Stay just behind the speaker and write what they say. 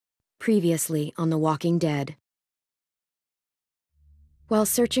Previously on The Walking Dead. While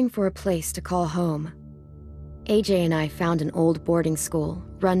searching for a place to call home, AJ and I found an old boarding school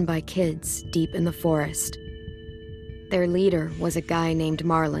run by kids deep in the forest. Their leader was a guy named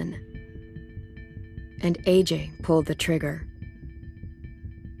Marlon, and AJ pulled the trigger.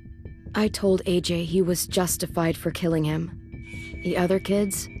 I told AJ he was justified for killing him. The other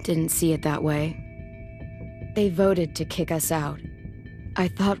kids didn't see it that way. They voted to kick us out. I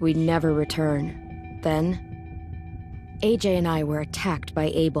thought we'd never return. Then, AJ and I were attacked by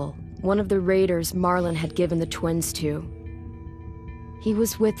Abel, one of the raiders Marlon had given the twins to. He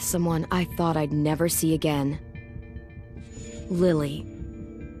was with someone I thought I'd never see again. Lily.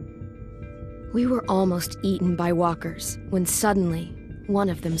 We were almost eaten by walkers when suddenly one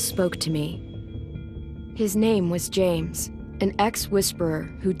of them spoke to me. His name was James, an ex-whisperer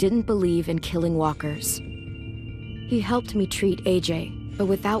who didn't believe in killing walkers. He helped me treat AJ, but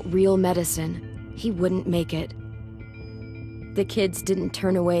without real medicine, he wouldn't make it. The kids didn't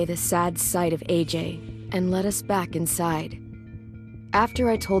turn away the sad sight of AJ and let us back inside. After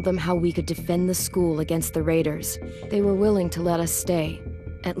I told them how we could defend the school against the raiders, they were willing to let us stay,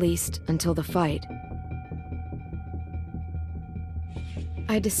 at least until the fight.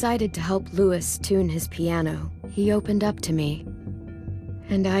 I decided to help Louis tune his piano. He opened up to me,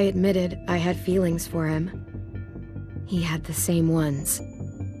 and I admitted I had feelings for him. He had the same ones.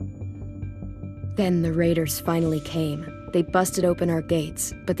 Then the raiders finally came. They busted open our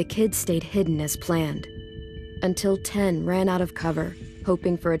gates, but the kids stayed hidden as planned. Until 10 ran out of cover,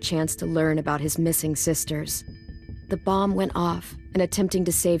 hoping for a chance to learn about his missing sisters. The bomb went off, and attempting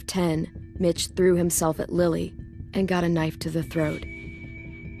to save 10, Mitch threw himself at Lily and got a knife to the throat.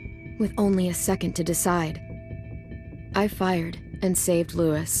 With only a second to decide, I fired and saved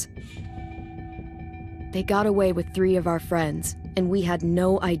Louis. They got away with 3 of our friends, and we had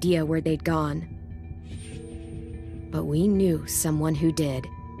no idea where they'd gone. But we knew someone who did.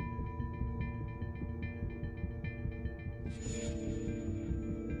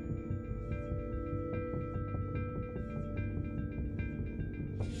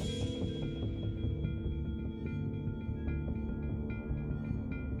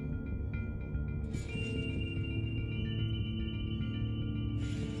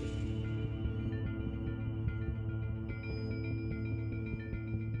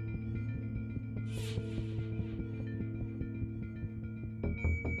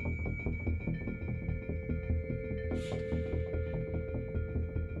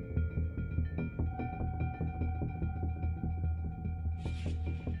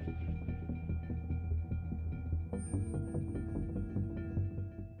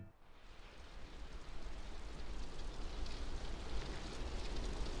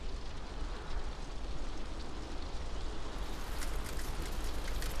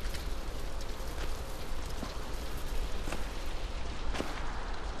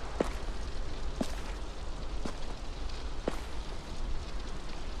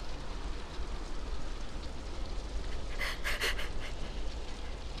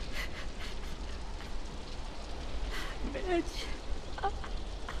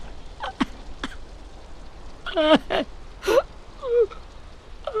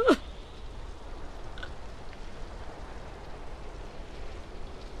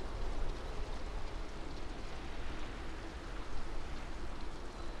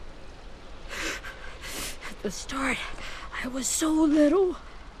 At the start, I was so little,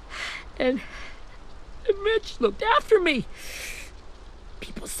 and Mitch looked after me.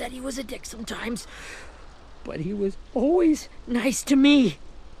 People said he was a dick sometimes, but he was always nice to me.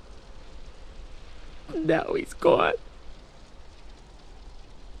 Now he's gone.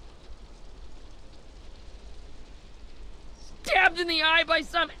 Stabbed in the eye by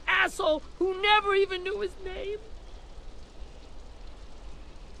some asshole who never even knew his name.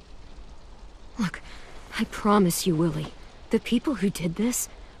 Look, I promise you, Willie, the people who did this,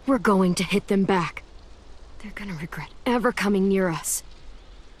 we're going to hit them back. They're gonna regret ever coming near us.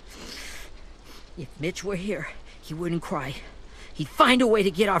 If Mitch were here, he wouldn't cry. He'd find a way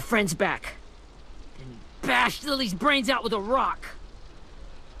to get our friends back. Then he'd bash Lily's brains out with a rock.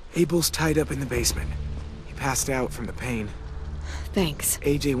 Abel's tied up in the basement. He passed out from the pain. Thanks.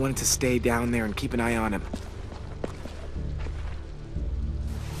 AJ wanted to stay down there and keep an eye on him.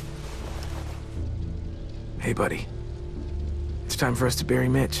 Hey, buddy. It's time for us to bury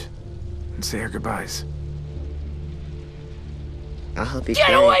Mitch and say our goodbyes. I'll help you.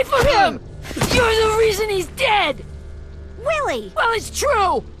 Get away from him! You're the reason he's dead! Willie! Well, it's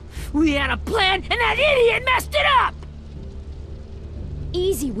true! We had a plan, and that idiot messed it up!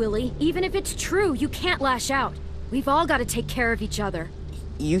 Easy, Willie. Even if it's true, you can't lash out. We've all got to take care of each other.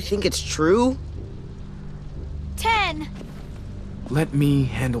 You think it's true? 10. Let me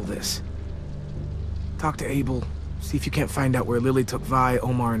handle this. Talk to Abel. See if you can't find out where Lily took Vi,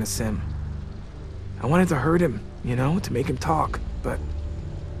 Omar, and Asim. I wanted to hurt him, you know, to make him talk, but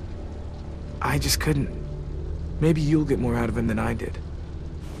I just couldn't. Maybe you'll get more out of him than I did.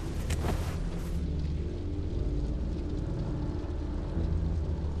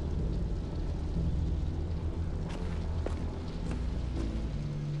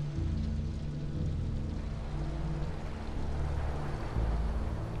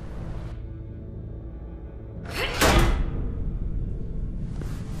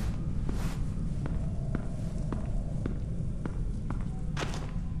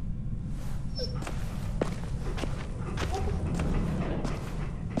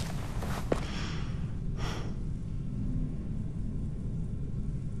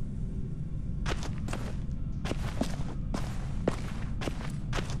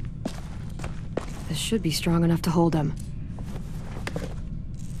 This should be strong enough to hold him.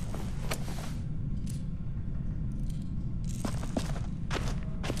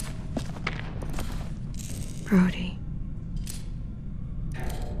 Brody.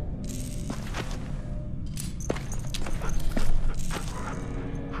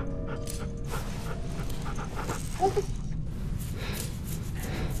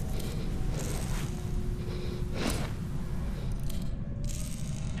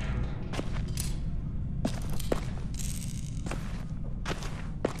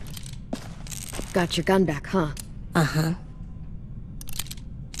 Got your gun back, huh? Uh-huh.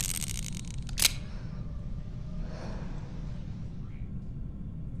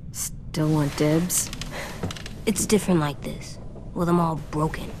 Still want dibs? It's different like this, with them all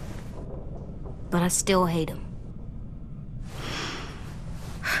broken. But I still hate him.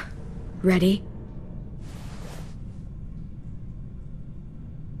 Ready?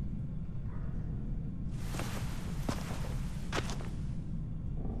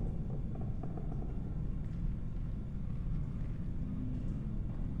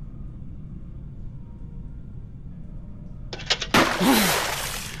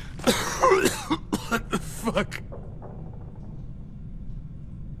 What the fuck?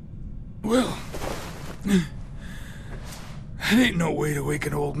 Well, that ain't no way to wake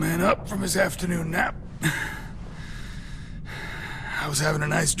an old man up from his afternoon nap. I was having a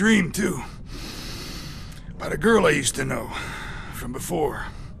nice dream, too. About a girl I used to know from before.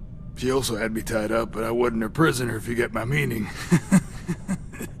 She also had me tied up, but I wasn't her prisoner, if you get my meaning.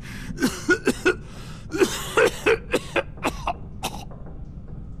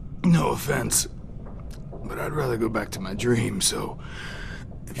 No offense, but I'd rather go back to my dream, so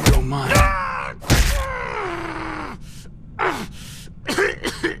if you don't mind.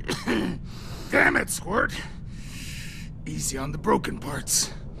 Damn it, Squirt. Easy on the broken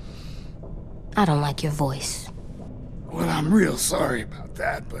parts. I don't like your voice. Well, I'm real sorry about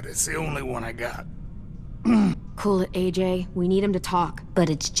that, but it's the only one I got. Cool it, AJ. We need him to talk. But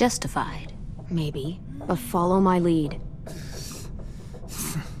it's justified. Maybe. But follow my lead.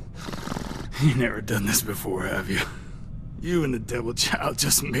 You never done this before, have you? You and the devil child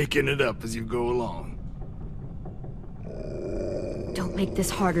just making it up as you go along. Don't make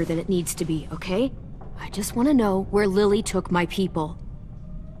this harder than it needs to be, okay? I just want to know where Lily took my people.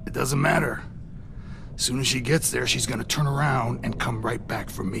 It doesn't matter. As soon as she gets there, she's gonna turn around and come right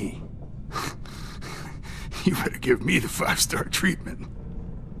back for me. You better give me the 5-star treatment.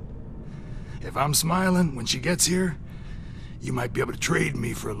 If I'm smiling when she gets here, you might be able to trade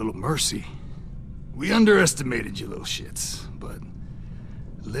me for a little mercy. We underestimated you little shits, but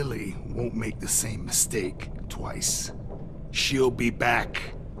Lily won't make the same mistake twice. She'll be back.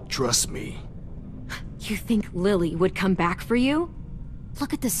 Trust me. You think Lily would come back for you?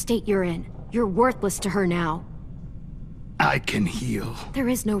 Look at the state you're in. You're worthless to her now. I can heal. There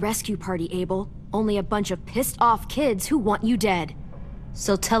is no rescue party, Abel. Only a bunch of pissed-off kids who want you dead.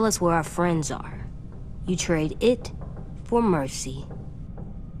 So tell us where our friends are. You trade it for mercy.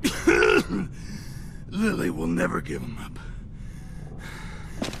 Lily will never give him up.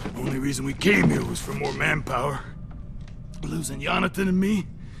 Only reason we came here was for more manpower. Losing Jonathan and me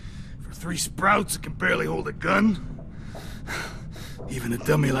for 3 sprouts that can barely hold a gun. Even a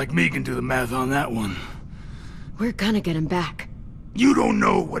dummy like me can do the math on that one. We're gonna get him back. You don't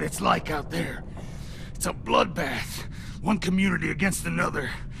know what it's like out there. It's a bloodbath. One community against another.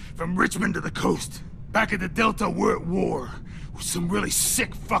 From Richmond to the coast. Back at the Delta, we're at war. With some really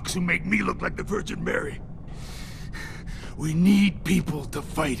sick fucks who make me look like the Virgin Mary. We need people to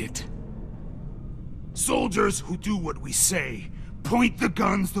fight it. Soldiers who do what we say. Point the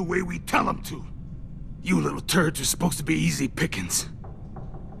guns the way we tell them to. You little turds are supposed to be easy pickings.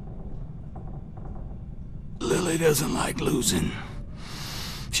 Lily doesn't like losing.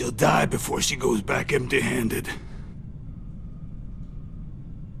 She'll die before she goes back empty-handed.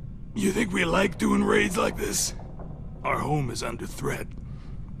 You think we like doing raids like this? Our home is under threat.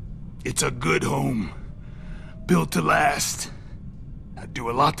 It's a good home. Built to last. I'd do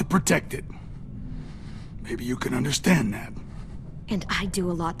a lot to protect it. Maybe you can understand that. And I do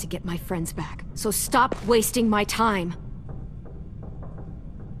a lot to get my friends back, so stop wasting my time.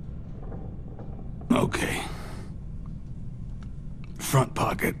 Okay. Front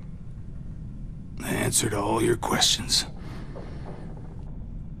pocket. The answer to all your questions.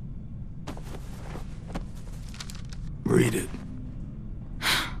 Read it.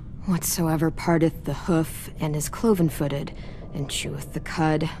 Whatsoever parteth the hoof and is cloven-footed, and cheweth the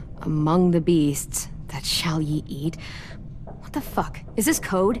cud among the beasts, that shall ye eat. What the fuck? Is this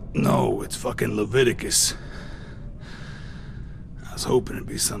code? No, it's fucking Leviticus. I was hoping it'd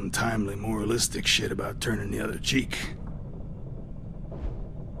be some timely, moralistic shit about turning the other cheek.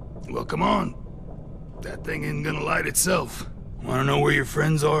 Well, come on. That thing ain't gonna light itself. Wanna know where your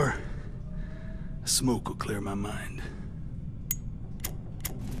friends are? Smoke will clear my mind.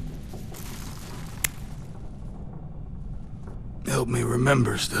 Help me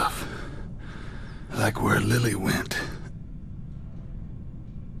remember stuff. Like where Lily went.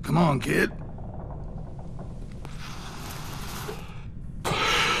 Come on, kid.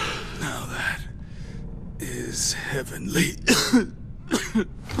 Now that is heavenly.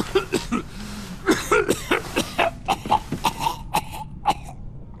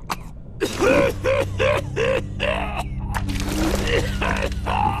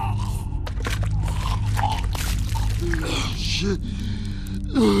 Shit.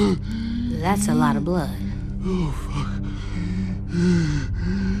 That's a lot of blood. Oh, fuck.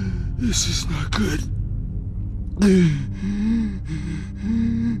 This is not good.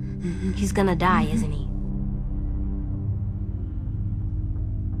 He's gonna die, isn't he?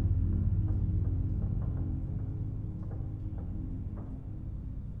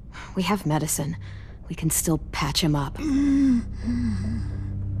 We have medicine. We can still patch him up. I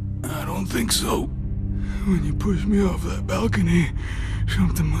don't think so. When you pushed me off that balcony,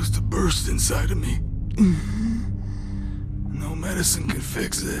 something must have burst inside of me. No medicine can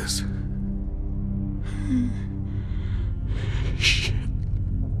fix this. Shit.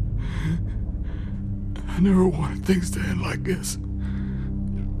 I never wanted things to end like this.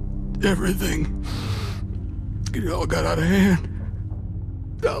 Everything. It all got out of hand.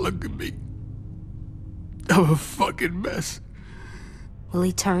 Now look at me. I'm a fucking mess. Will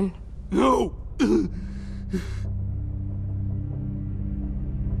he turn? No!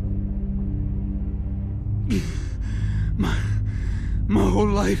 My whole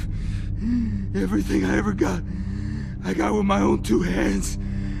life, everything I ever got, I got with my own two hands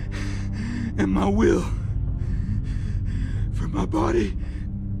and my will. For my body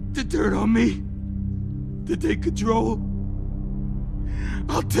to turn on me, to take control.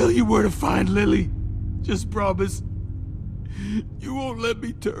 I'll tell you where to find Lily. Just promise. You won't let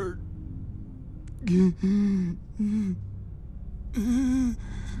me turn.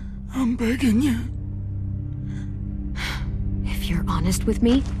 I'm begging you. If you're honest with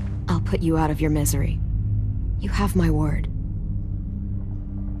me, I'll put you out of your misery. You have my word.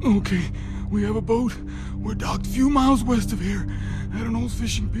 Okay, we have a boat. We're docked a few miles west of here, at an old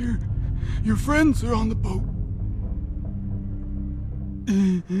fishing pier. Your friends are on the boat.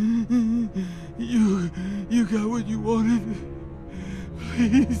 You got what you wanted.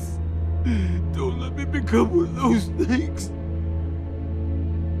 Please, don't let me become one of those things.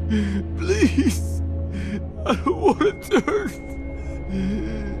 Please, I don't want to turn.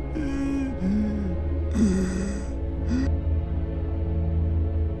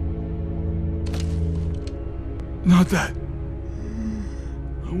 Not that.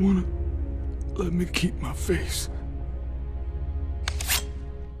 I wanna let me keep my face.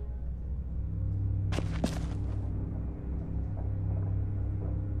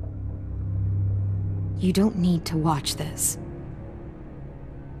 You don't need to watch this.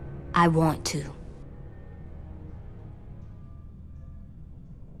 I want to.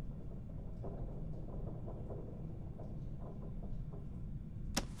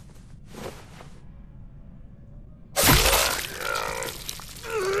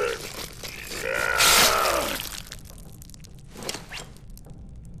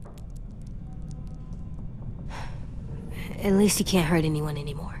 At least he can't hurt anyone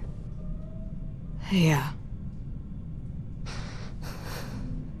anymore. Yeah.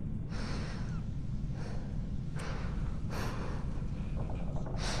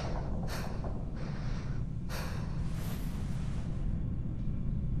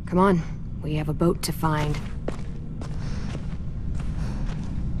 Come on, We have a boat to find.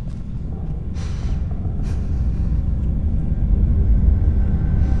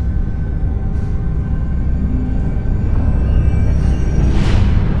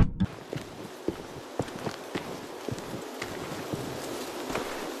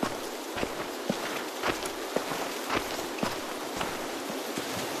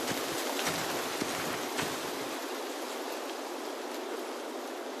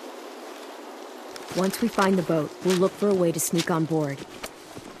 Once we find the boat, we'll look for a way to sneak on board.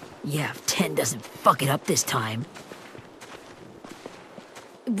 Yeah, if 10 doesn't fuck it up this time.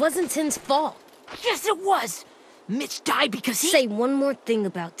 It wasn't Tin's fault. Yes, it was! Mitch died because he... Say one more thing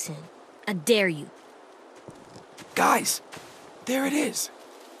about Tin. I dare you. Guys, there it is.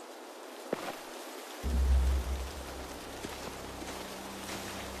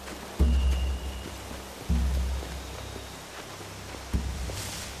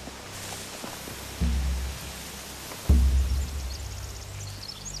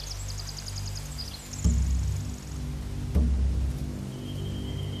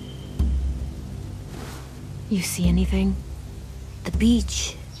 You see anything? The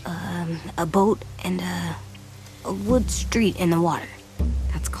beach, a boat, and a wood street in the water.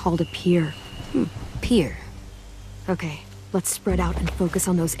 That's called a pier. Pier. Okay, let's spread out and focus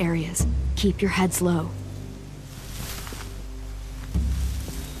on those areas. Keep your heads low.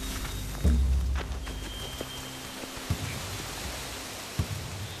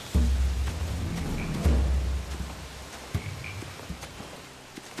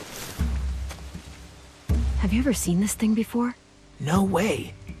 Have you ever seen this thing before? No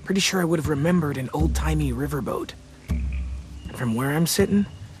way. Pretty sure I would have remembered an old-timey riverboat. And from where I'm sitting,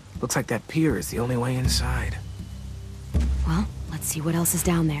 looks like that pier is the only way inside. Well, let's see what else is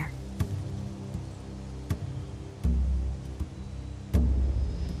down there.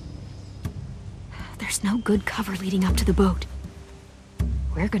 There's no good cover leading up to the boat.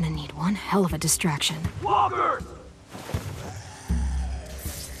 We're gonna need one hell of a distraction. Walkers!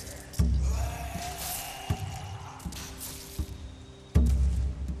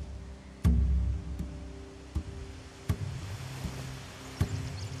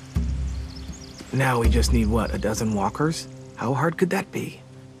 Now we just need, what, a dozen walkers? How hard could that be?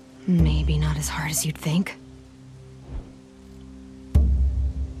 Maybe not as hard as you'd think.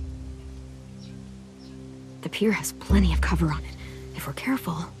 The pier has plenty of cover on it. If we're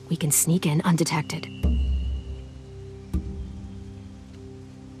careful, we can sneak in undetected.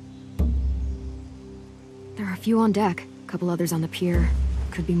 There are a few on deck, a couple others on the pier.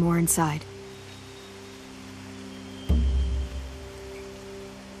 Could be more inside.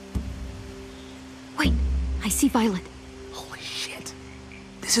 Wait, I see Violet. Holy shit.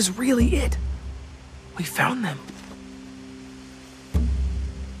 This is really it. We found them.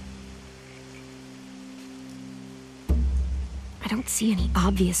 I don't see any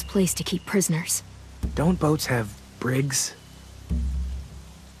obvious place to keep prisoners. Don't boats have brigs?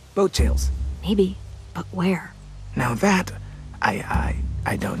 Boat jails. Maybe, but where? Now that,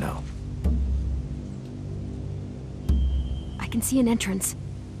 I don't know. I can see an entrance.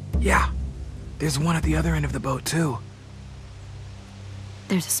 Yeah, there's one at the other end of the boat too.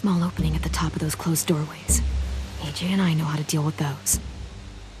 There's a small opening at the top of those closed doorways. AJ and I know how to deal with those.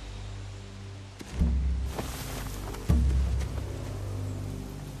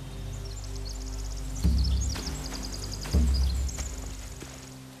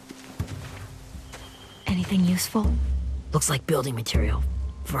 Anything useful? Looks like building material.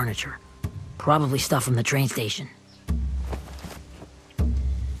 Furniture. Probably stuff from the train station.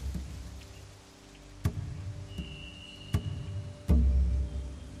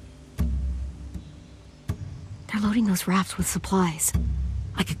 They're loading those rafts with supplies.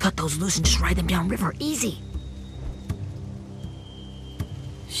 I could cut those loose and just ride them downriver, easy.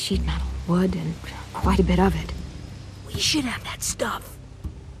 Sheet metal, wood, and quite a bit of it. We should have that stuff.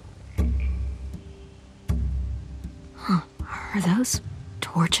 Huh, are those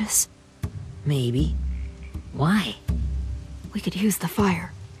torches? Maybe. Why? We could use the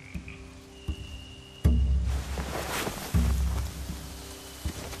fire.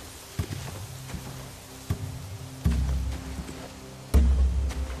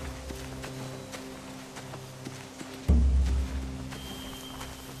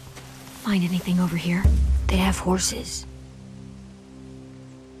 Find anything over here? They have horses.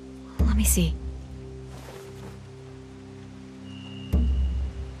 Let me see.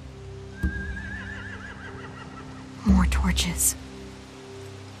 More torches.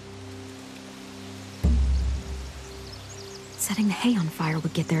 Setting the hay on fire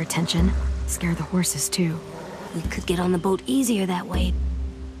would get their attention. Scare the horses, too. We could get on the boat easier that way.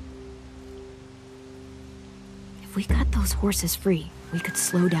 If we got those horses free, we could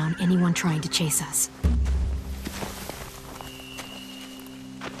slow down anyone trying to chase us.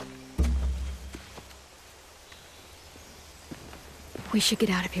 We should get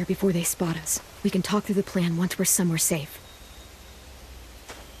out of here before they spot us. We can talk through the plan once we're somewhere safe.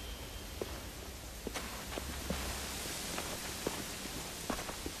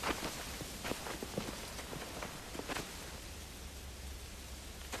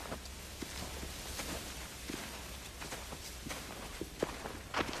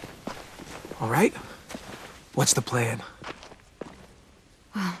 All right? What's the plan?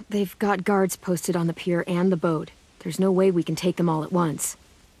 Well, they've got guards posted on the pier and the boat. There's no way we can take them all at once.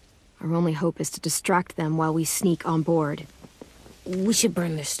 Our only hope is to distract them while we sneak on board. We should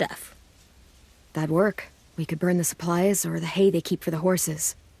burn their stuff. That'd work. We could burn the supplies or the hay they keep for the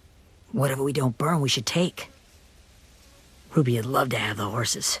horses. Whatever we don't burn, we should take. Ruby'd love to have the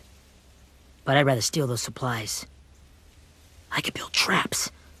horses. But I'd rather steal those supplies. I could build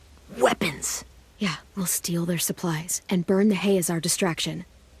traps. Weapons! Yeah, we'll steal their supplies and burn the hay as our distraction.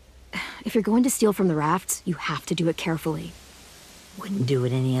 If you're going to steal from the rafts, you have to do it carefully. Wouldn't do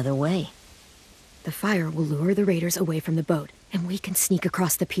it any other way. The fire will lure the raiders away from the boat, and we can sneak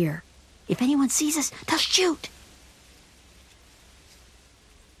across the pier. If anyone sees us, they'll shoot!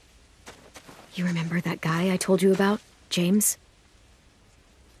 You remember that guy I told you about? James?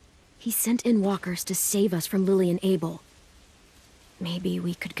 He sent in walkers to save us from Lily and Abel. Maybe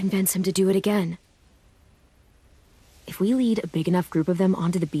we could convince him to do it again. If we lead a big enough group of them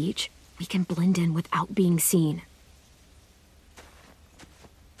onto the beach, we can blend in without being seen.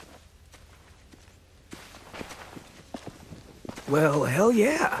 Well, hell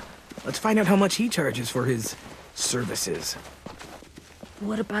yeah. Let's find out how much he charges for his services.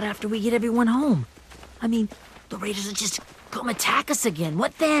 What about after we get everyone home? I mean, the raiders will just come attack us again.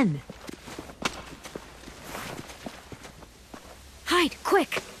 What then? Hide,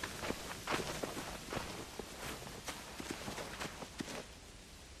 quick!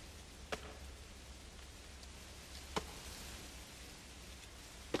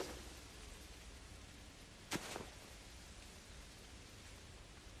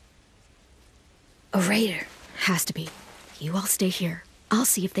 A raider. Has to be. You all stay here. I'll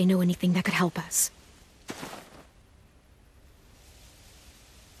see if they know anything that could help us.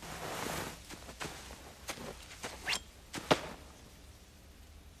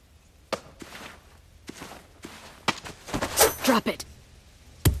 Drop it.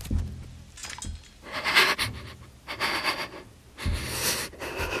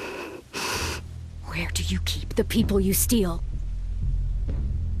 Where do you keep the people you steal?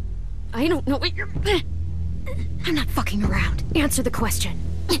 I don't know what you're... I'm not fucking around. Answer the question.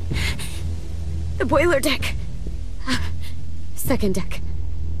 The boiler deck. Second deck.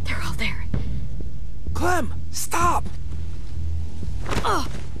 They're all there. Clem, stop! Oh.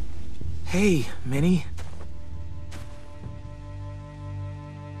 Hey, Minnie.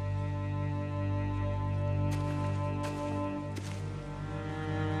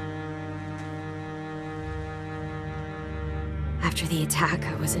 After the attack,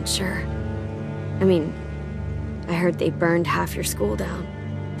 I wasn't sure. I mean, I heard they burned half your school down.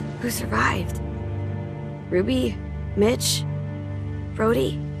 Who survived? Ruby? Mitch?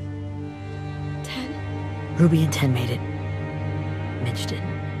 Brody? 10? Ruby and 10 made it. Mitch didn't.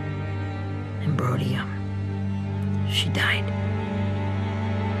 And Brody, she died.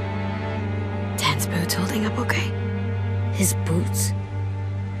 10's boots holding up okay? His boots?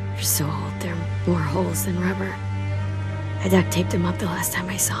 They're so old, there are more holes than rubber. I duct taped him up the last time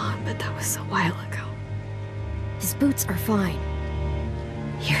I saw him, but that was a while ago. His boots are fine.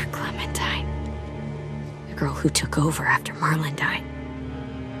 You're Clementine. The girl who took over after Marlon died.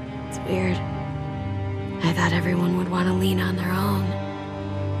 It's weird. I thought everyone would want to lean on their own.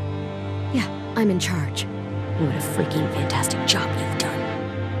 Yeah, I'm in charge. What a freaking fantastic job you've done.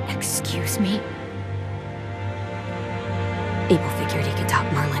 Excuse me? Abel figured he could talk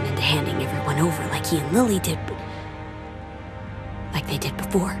Marlon into handing everyone over like he and Lily did, but... like they did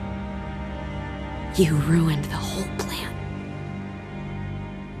before. You ruined the whole plan.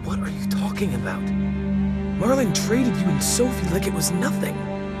 What are you talking about? Marlon traded you and Sophie like it was nothing.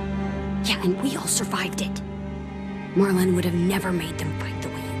 Yeah, and we all survived it. Marlon would have never made them fight the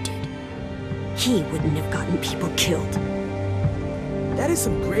way you did. He wouldn't have gotten people killed. That is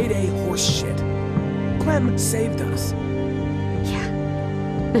some grade A horse shit. Clem saved us. Yeah,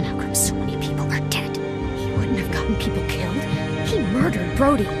 and how come so many people are dead? He wouldn't have gotten people killed. He murdered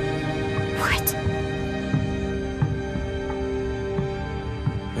Brody. What?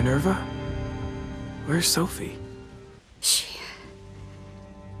 Minerva? Where's Sophie?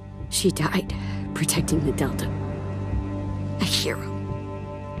 She died protecting the Delta. A hero.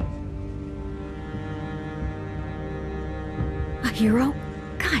 A hero?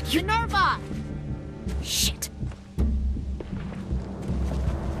 God, you... Minerva! Shit.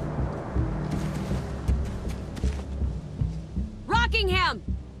 Rockingham!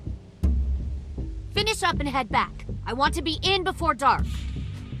 Finish up and head back. I want to be in before dark.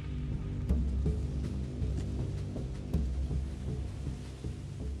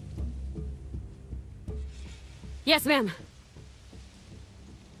 Yes, ma'am.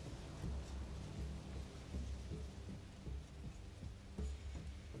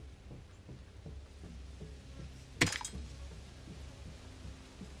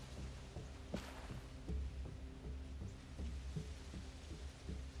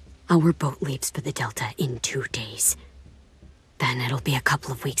 Our boat leaves for the Delta in 2 days. Then it'll be a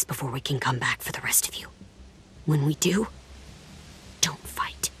couple of weeks before we can come back for the rest of you. When we do, don't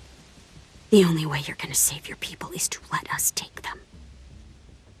fight. The only way you're gonna save your people is to let us take them.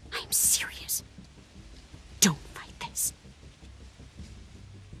 I'm serious. Don't fight this.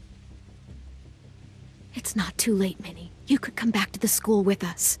 It's not too late, Minnie. You could come back to the school with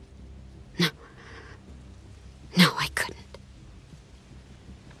us. No. No, I couldn't.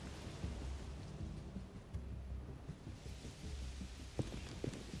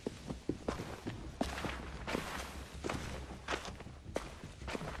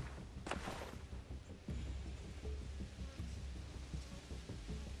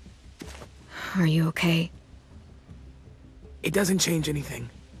 Are you okay? It doesn't change anything.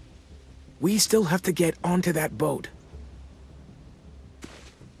 We still have to get onto that boat.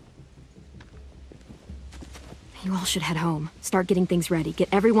 You all should head home. Start getting things ready. Get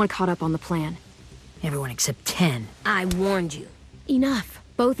everyone caught up on the plan. Everyone except 10. I warned you. Enough,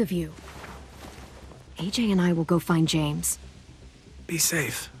 both of you. AJ and I will go find James. Be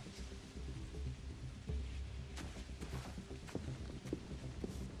safe.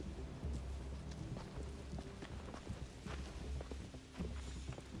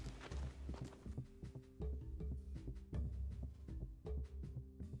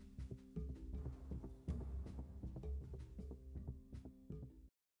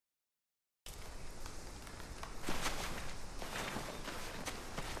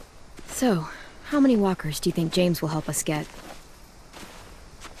 So, how many walkers do you think James will help us get?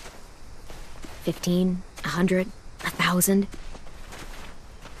 15? 100? 1,000?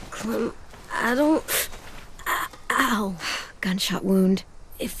 Clem, I don't... Ow. Gunshot wound.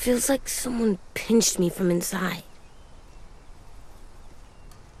 It feels like someone pinched me from inside.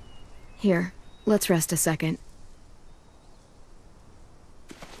 Here, let's rest a second.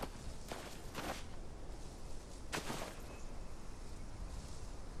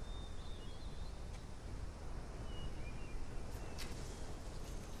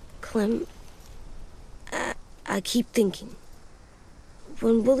 Clem, I keep thinking.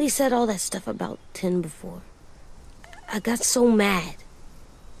 When Willie said all that stuff about Tin before, I got so mad.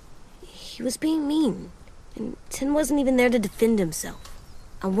 He was being mean, and Tin wasn't even there to defend himself.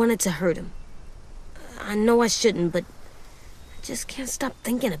 I wanted to hurt him. I know I shouldn't, but I just can't stop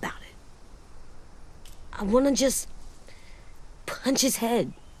thinking about it. I want to just punch his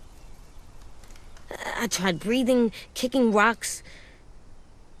head. I tried breathing, kicking rocks.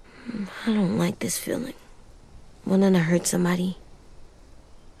 I don't like this feeling. Wanting to hurt somebody.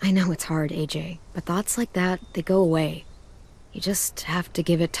 I know it's hard, AJ, but thoughts like that, they go away. You just have to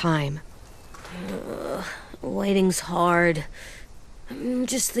give it time. Waiting's hard. I'm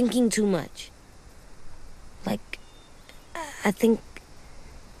just thinking too much. Like, I think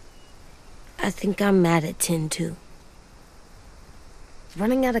I'm mad at Tin, too.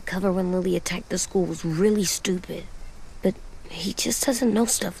 Running out of cover when Lily attacked the school was really stupid. But he just doesn't know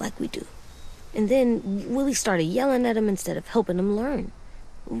stuff like we do. And then Willie started yelling at him instead of helping him learn.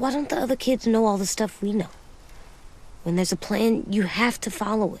 Why don't the other kids know all the stuff we know? When there's a plan, you have to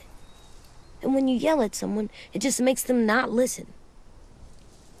follow it. And when you yell at someone, it just makes them not listen.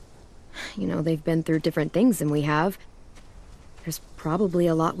 You know, they've been through different things than we have. There's probably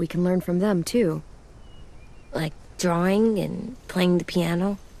a lot we can learn from them, too. Like drawing and playing the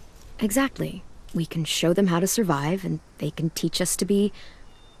piano? Exactly. We can show them how to survive, and they can teach us to be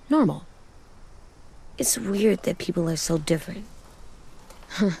normal. It's weird that people are so different.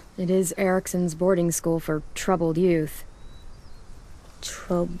 It is Erickson's boarding school for troubled youth.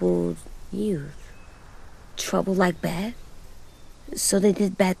 Troubled youth? Trouble like bad? So they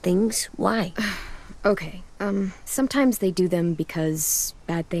did bad things? Why? Okay, sometimes they do them because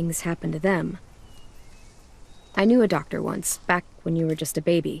bad things happen to them. I knew a doctor once, back when you were just a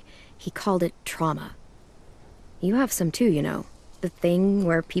baby. He called it trauma. You have some too, you know. The thing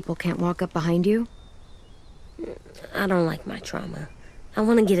where people can't walk up behind you. I don't like my trauma. I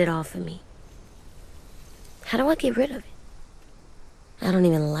want to get it off of me. How do I get rid of it? I don't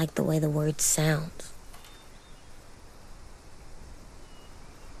even like the way the word sounds.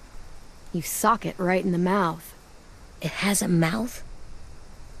 You sock it right in the mouth. It has a mouth?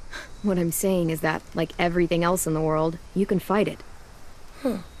 What I'm saying is that, like everything else in the world, you can fight it.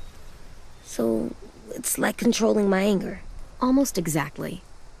 Huh. So, it's like controlling my anger. Almost exactly.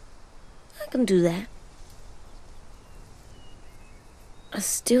 I can do that. I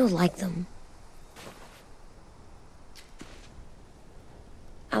still like them.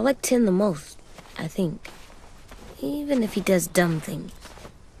 I like Tin the most, I think. Even if he does dumb things.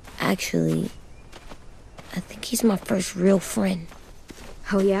 Actually, I think he's my first real friend.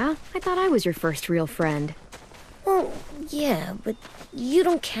 Oh yeah? I thought I was your first real friend. Well, yeah, but you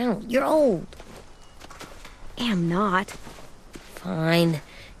don't count. You're old. Am not. Fine.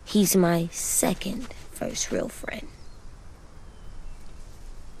 He's my second first real friend.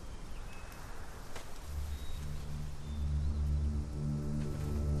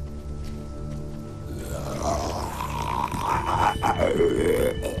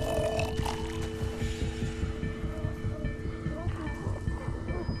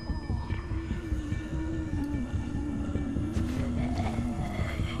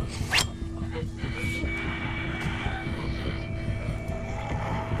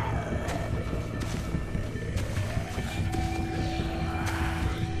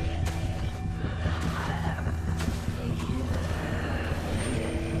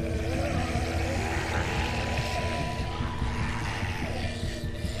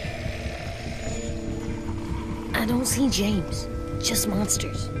 I don't see James, just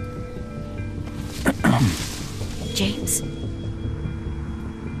monsters. James?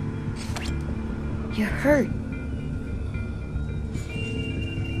 You're hurt.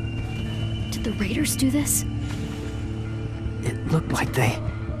 Did the raiders do this? It looked like they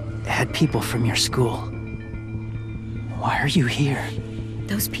had people from your school. Why are you here?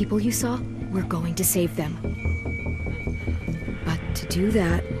 Those people you saw, we're going to save them. But to do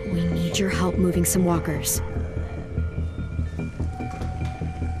that, we need your help moving some walkers.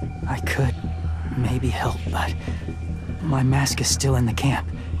 I could maybe help, but my mask is still in the camp,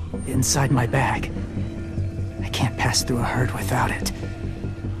 inside my bag. I can't pass through a herd without it.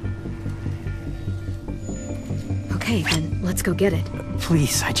 Okay, then let's go get it.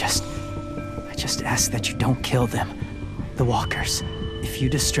 Please, I just ask that you don't kill them. The walkers. If you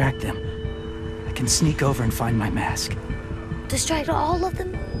distract them, I can sneak over and find my mask. Distract all of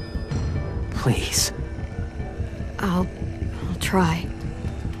them? Please. I'll try.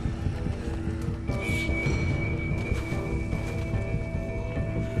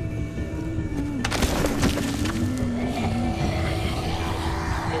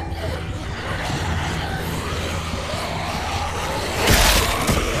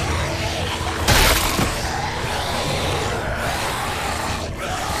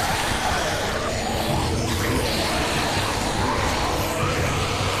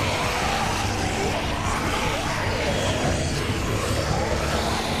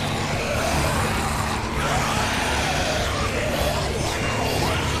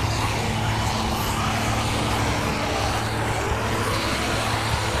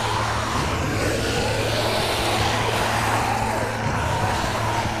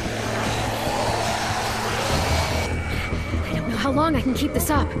 How long I can keep this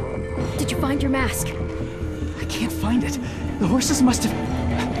up? Did you find your mask? I can't find it. The horses must have...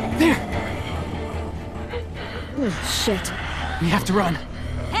 There! Oh, shit. We have to run.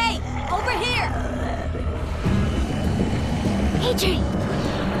 Hey! Over here! AJ!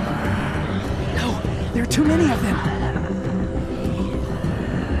 No, there are too many of them.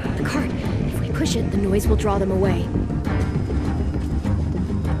 The cart. If we push it, the noise will draw them away.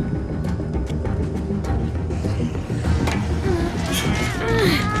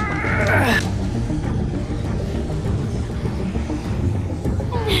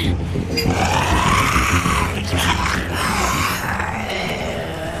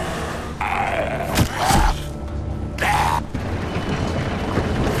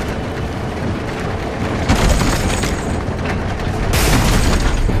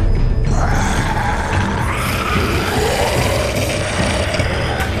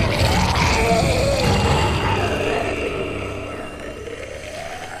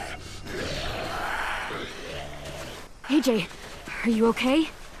 AJ, are you okay?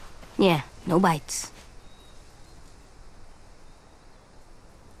 Yeah, no bites.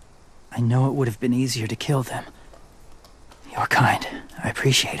 I know it would have been easier to kill them. You're kind. I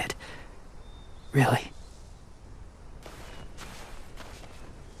appreciate it. Really.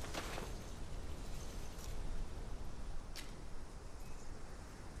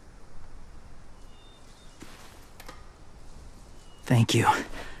 Thank you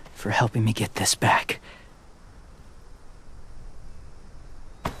for helping me get this back.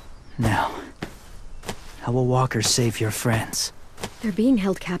 Now, how will walkers save your friends? They're being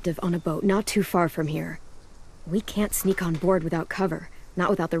held captive on a boat not too far from here. We can't sneak on board without cover, not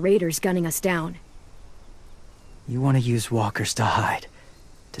without the raiders gunning us down. You want to use walkers to hide?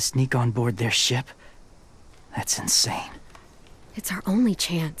 To sneak on board their ship? That's insane. It's our only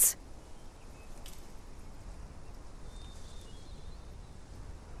chance.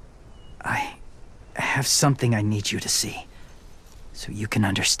 I have something I need you to see, so you can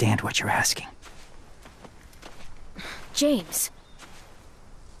understand what you're asking. James.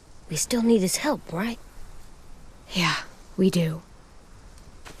 We still need his help, right? Yeah, we do.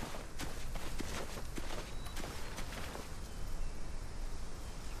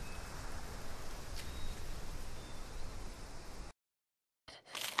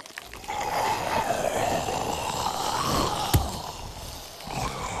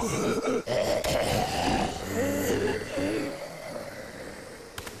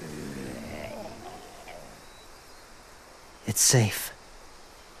 It's safe.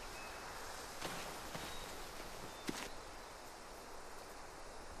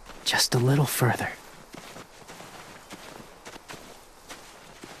 Just a little further.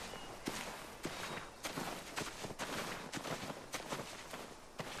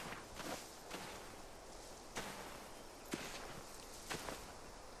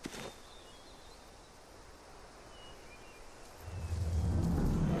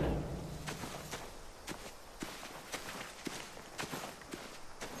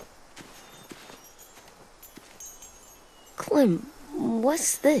 Clem,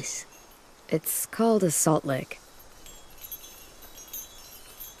 what's this? It's called a salt lick.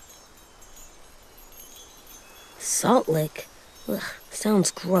 Salt lick? Ugh,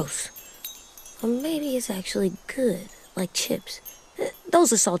 sounds gross. Or maybe it's actually good, like chips.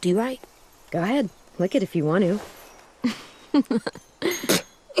 Those are salty, right? Go ahead, lick it if you want to.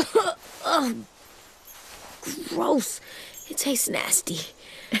 Ugh, gross. It tastes nasty.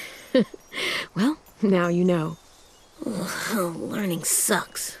 Well, now you know. Ugh, learning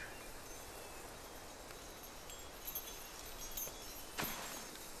sucks.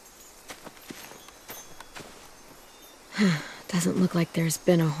 Doesn't look like there's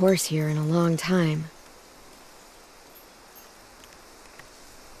been a horse here in a long time.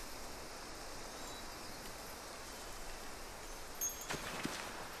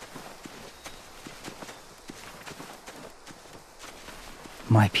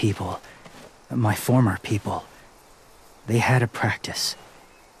 My people, my former people, they had a practice.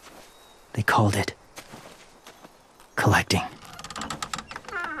 They called it collecting.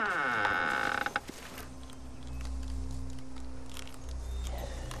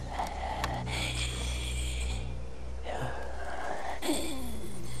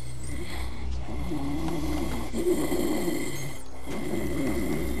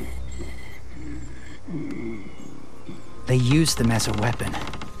 They use them as a weapon.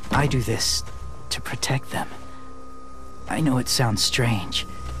 I do this to protect them. I know it sounds strange,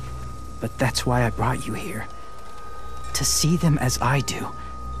 but that's why I brought you here. To see them as I do.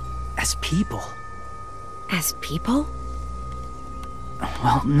 As people. As people?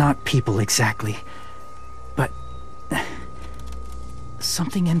 Well, not people exactly, but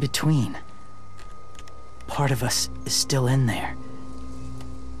something in between. Part of us is still in there.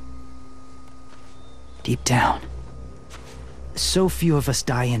 Deep down. So few of us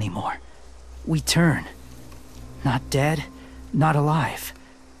die anymore. We turn. Not dead, not alive.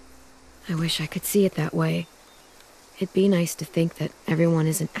 I wish I could see it that way. It'd be nice to think that everyone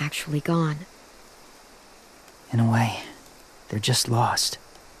isn't actually gone. In a way, they're just lost.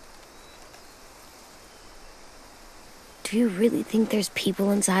 Do you really think there's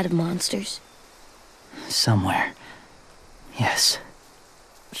people inside of monsters? Somewhere. Yes.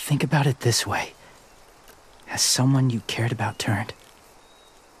 Think about it this way. Has someone you cared about turned?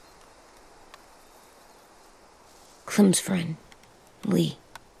 Clem's friend, Lee.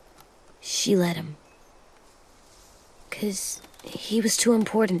 She let him. 'Cause he was too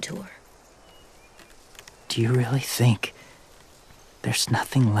important to her. Do you really think there's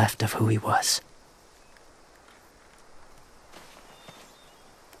nothing left of who he was?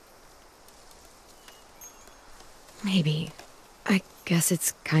 Maybe. I guess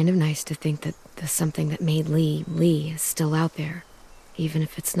it's kind of nice to think that the something that made Lee Lee is still out there, even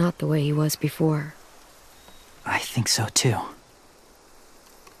if it's not the way he was before. I think so too.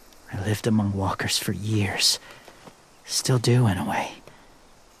 I lived among walkers for years. Still do in a way.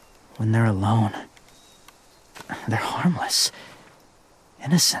 When they're alone, they're harmless.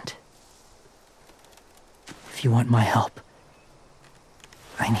 Innocent. If you want my help,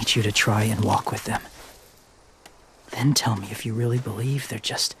 I need you to try and walk with them. Then tell me if you really believe they're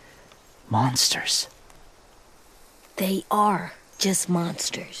just monsters. They are just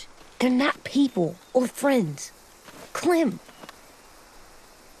monsters. They're not people or friends. Clem,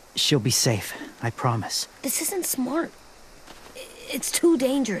 She'll be safe, I promise. this isn't smart. It's too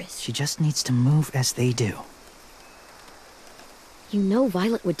dangerous. She just needs to move as they do. You know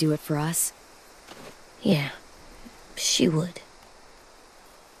Violet would do it for us. Yeah, she would.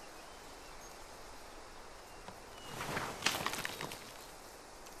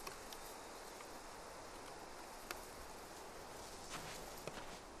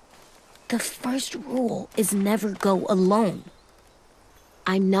 The first rule is never go alone.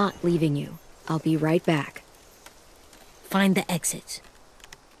 I'm not leaving you. I'll be right back. Find the exits.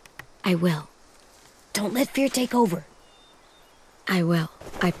 I will. Don't let fear take over. I will.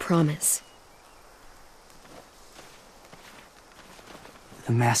 I promise.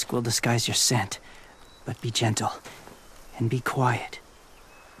 The mask will disguise your scent, but be gentle and be quiet.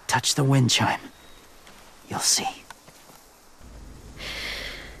 Touch the wind chime. You'll see.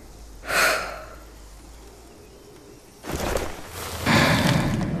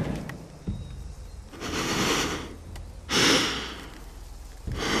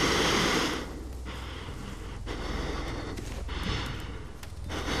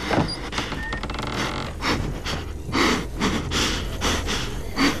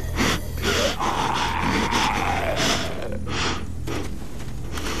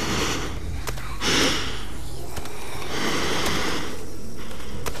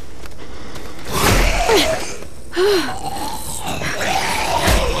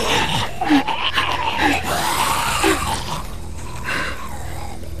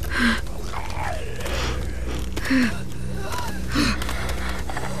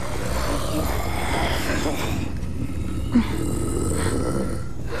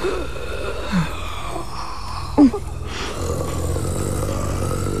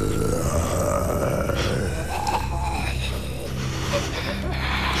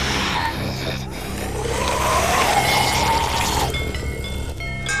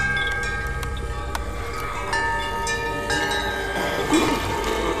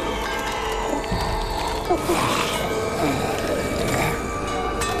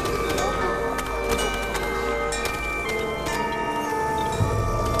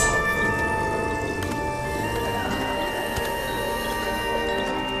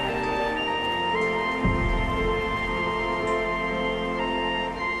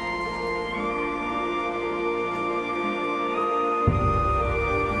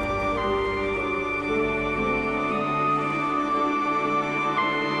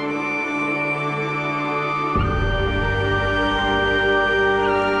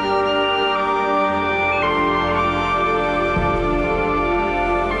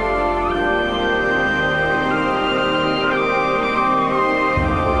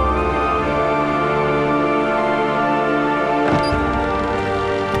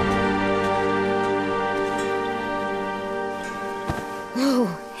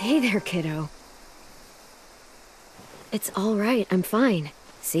 There, kiddo. It's all right. I'm fine.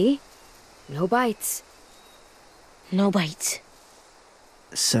 See? No bites. No bites.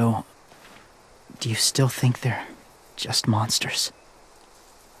 So, do you still think they're just monsters?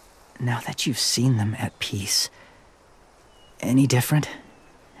 Now that you've seen them at peace, any different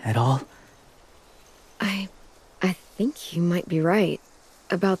at all? I think you might be right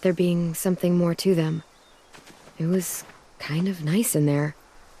about there being something more to them. It was kind of nice in there.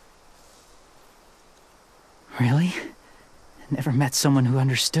 Really? Never met someone who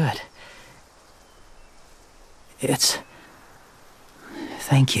understood.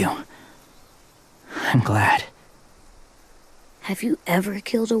 Thank you. I'm glad. Have you ever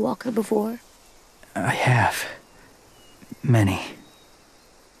killed a walker before? I have. Many.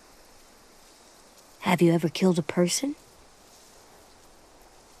 Have you ever killed a person?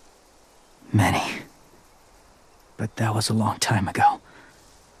 Many. But that was a long time ago.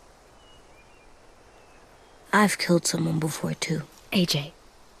 I've killed someone before, too. AJ.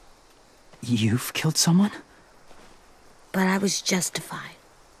 You've killed someone? But I was justified.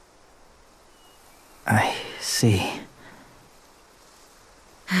 I see.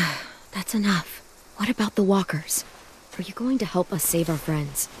 That's enough. What about the walkers? Are you going to help us save our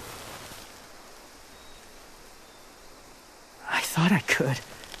friends? I thought I could,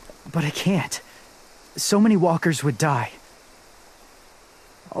 but I can't. So many walkers would die.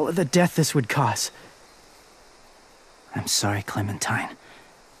 All of the death this would cause. I'm sorry, Clementine,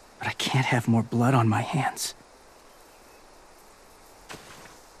 but I can't have more blood on my hands.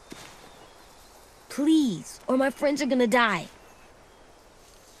 Please, or my friends are gonna die.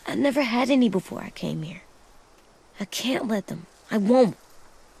 I never had any before I came here. I can't let them. I won't.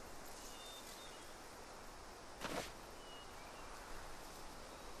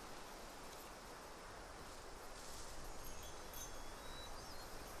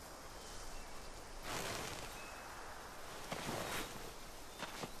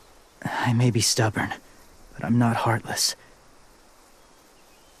 I may be stubborn, but I'm not heartless.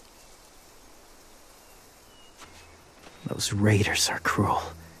 Those raiders are cruel.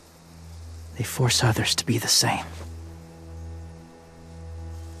 They force others to be the same.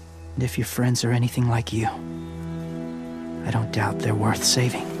 And if your friends are anything like you, I don't doubt they're worth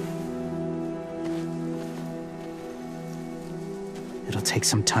saving. It'll take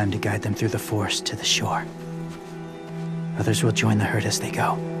some time to guide them through the forest to the shore. Others will join the herd as they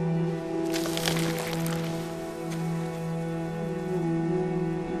go.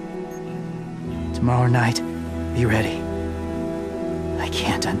 Tomorrow night, be ready. I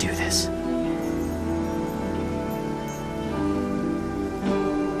can't undo this.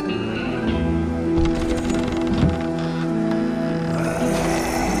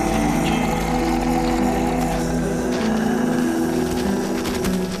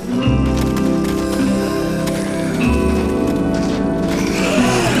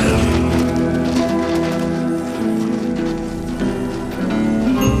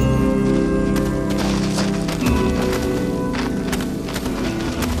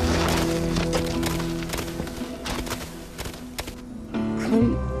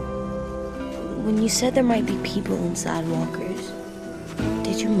 When you said there might be people inside walkers,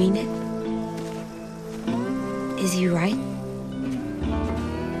 did you mean it? Is he right?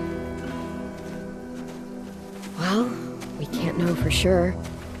 Well, we can't know for sure.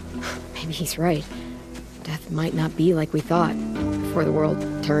 Maybe he's right. Death might not be like we thought, before the world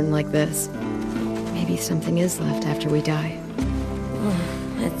turned like this. Maybe something is left after we die.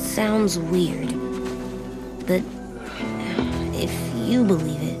 That sounds weird. But if you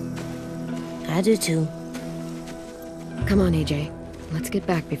believe it, I do too. Come on, AJ. Let's get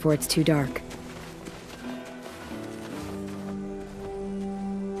back before it's too dark.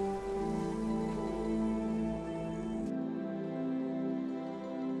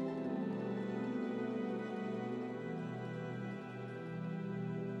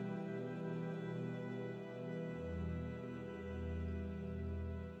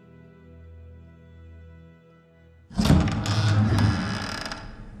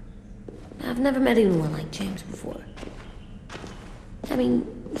 I've never met anyone like James before. I mean,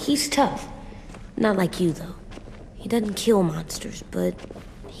 he's tough. Not like you, though. He doesn't kill monsters, but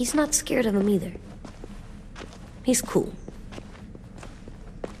he's not scared of them either. He's cool.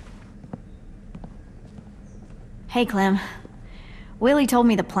 Hey, Clem. Willie told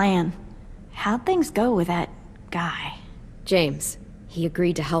me the plan. How'd things go with that guy? James, he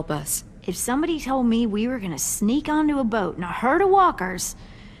agreed to help us. If somebody told me we were gonna sneak onto a boat in a herd of walkers,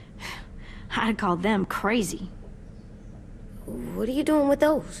 I'd call them crazy. What are you doing with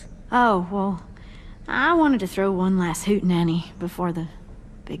those? Oh, well, I wanted to throw one last hootenanny before the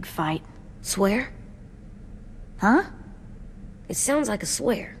big fight. Swear? Huh? It sounds like a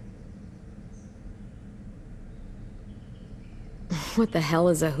swear. What the hell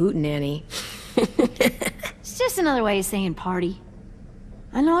is a hootenanny? It's just another way of saying party.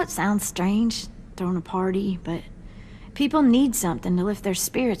 I know it sounds strange, throwing a party, but people need something to lift their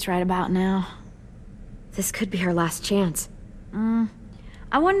spirits right about now. This could be our last chance.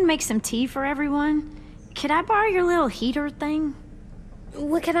 I wanted to make some tea for everyone. Could I borrow your little heater thing?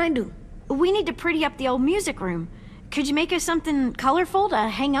 What can I do? We need to pretty up the old music room. Could you make us something colorful to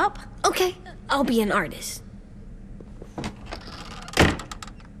hang up? Okay, I'll be an artist.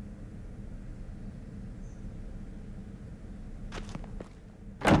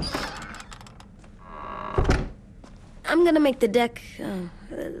 I'm gonna make the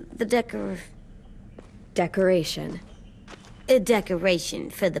Decoration. a decoration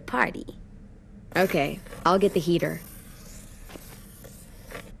for the party. Okay, I'll get the heater.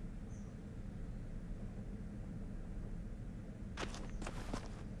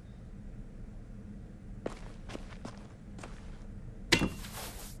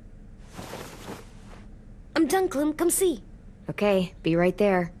 I'm done, Clem. Come see. Okay, be right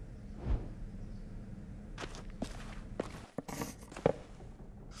there.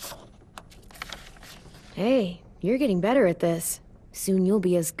 Hey, you're getting better at this. Soon you'll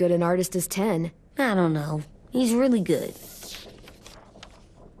be as good an artist as 10. I don't know. He's really good.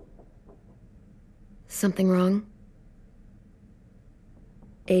 Something wrong?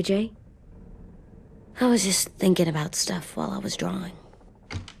 AJ? I was just thinking about stuff while I was drawing.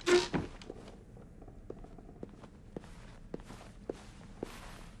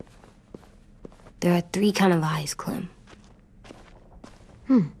 There are 3 kind of eyes, Clem.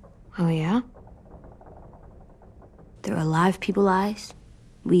 Oh, yeah? There are live people eyes.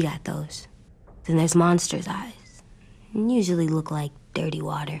 We got those. Then there's monsters' eyes. Usually look like dirty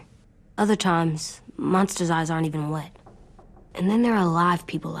water. Other times, monsters' eyes aren't even wet. And then there are live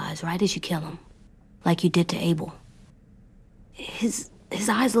people eyes right as you kill them. Like you did to Abel. His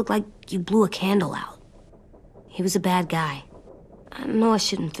eyes look like you blew a candle out. He was a bad guy. I know I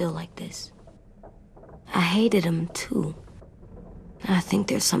shouldn't feel like this. I hated him, too. I think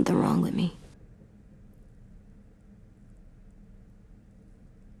there's something wrong with me.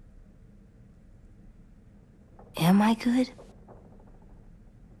 Am I good?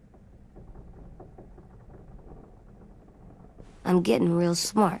 I'm getting real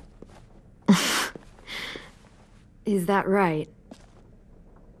smart. Is that right?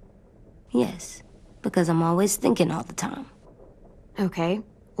 Yes, because I'm always thinking all the time. Okay.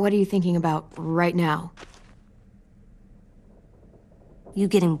 What are you thinking about right now? You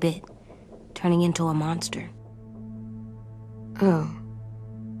getting bit, turning into a monster. Oh.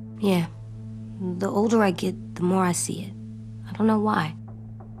 Yeah. The older I get, the more I see it. I don't know why.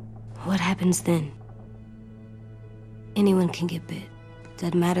 What happens then? Anyone can get bit.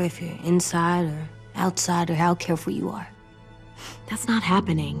 Doesn't matter if you're inside or outside or how careful you are. That's not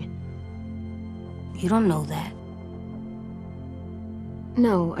happening. You don't know that.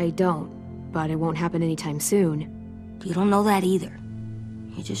 No, I don't. But it won't happen anytime soon. You don't know that either.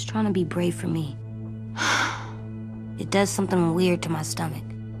 You're just trying to be brave for me. It does something weird to my stomach.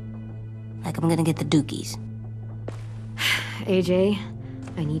 Like I'm gonna get the dookies. AJ,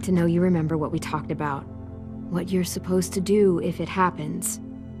 I need to know you remember what we talked about. What you're supposed to do if it happens.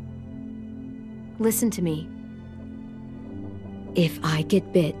 Listen to me. If I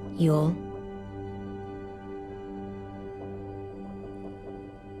get bit, you'll...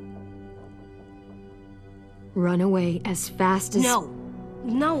 run away as fast as...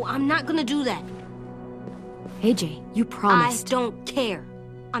 No, I'm not gonna do that. AJ, you promised. I don't care.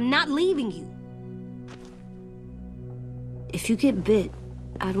 I'm not leaving you. If you get bit,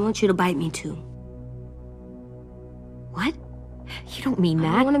 I'd want you to bite me too. What? You don't mean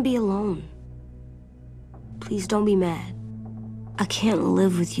that. I want to be alone. Please don't be mad. I can't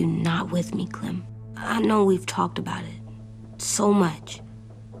live with you not with me, Clem. I know we've talked about it so much,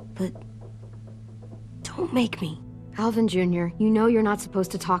 but don't make me. Alvin Jr., you know you're not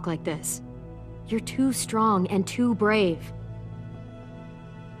supposed to talk like this. You're too strong and too brave.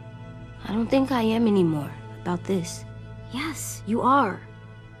 I don't think I am anymore about this. Yes, you are.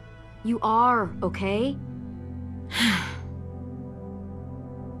 You are, okay?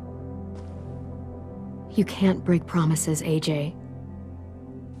 You can't break promises, AJ.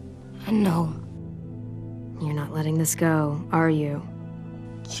 I know. You're not letting this go, are you?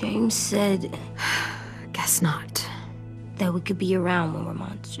 James said... Guess not. That we could be around when we're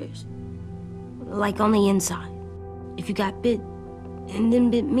monsters. Like on the inside. If you got bit and then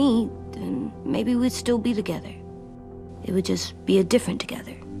bit me, then maybe we'd still be together. It would just be a different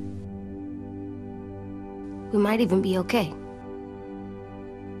together. We might even be okay.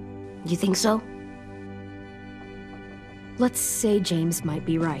 You think so? Let's say James might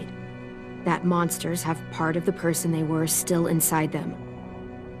be right. That monsters have part of the person they were still inside them.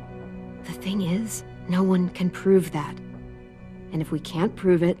 The thing is, no one can prove that. And if we can't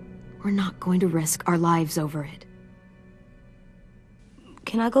prove it, we're not going to risk our lives over it.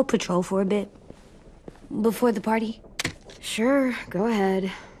 Can I go patrol for a bit? Before the party? Sure, go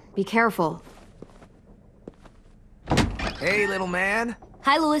ahead. Be careful. Hey, little man.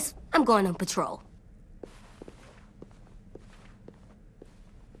 Hi, Louis. I'm going on patrol.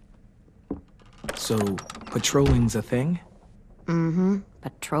 So, patrolling's a thing? Mm-hmm.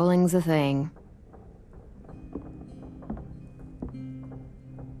 Patrolling's a thing.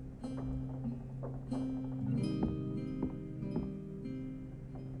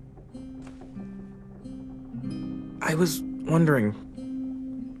 I was wondering...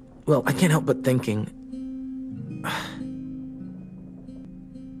 Well, I can't help but thinking...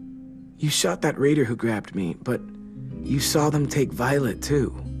 You shot that raider who grabbed me, but you saw them take Violet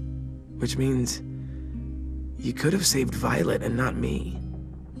too. Which means... you could have saved Violet and not me.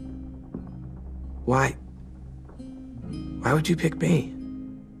 Why? Why would you pick me?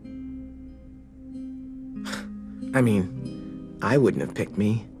 I mean, I wouldn't have picked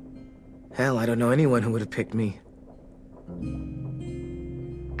me. Hell, I don't know anyone who would have picked me.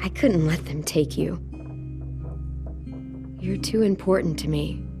 I couldn't let them take you. You're too important to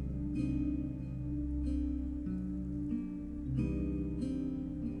me.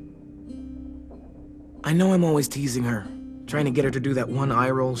 I know I'm always teasing her, trying to get her to do that one eye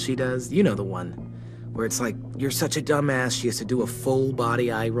roll she does. You know the one. where it's like, you're such a dumbass, she has to do a full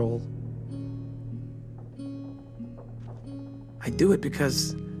body eye roll. I do it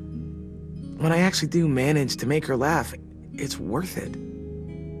because when I actually do manage to make her laugh, it's worth it.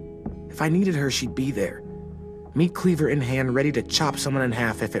 If I needed her, she'd be there. Meat cleaver in hand, ready to chop someone in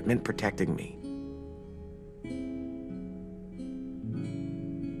half if it meant protecting me.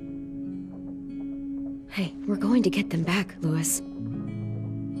 Hey, we're going to get them back, Louis.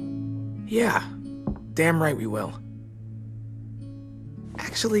 Yeah, damn right we will.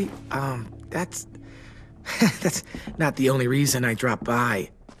 Actually, that's... that's not the only reason I dropped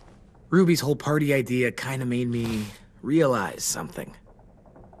by. Ruby's whole party idea kinda made me realize something.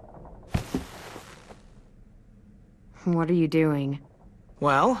 What are you doing?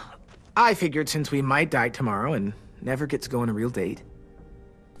 Well, I figured since we might die tomorrow and never get to go on a real date,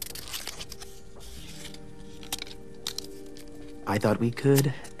 I thought we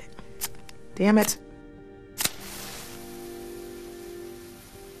could... Damn it.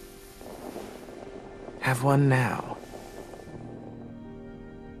 Have one now.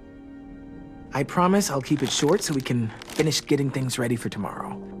 I promise I'll keep it short so we can finish getting things ready for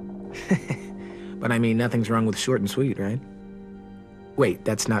tomorrow. But I mean, nothing's wrong with short and sweet, right? Wait,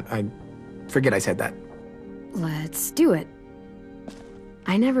 that's not... I forget I said that. Let's do it.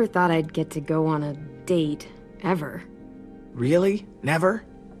 I never thought I'd get to go on a date, ever. Really? Never?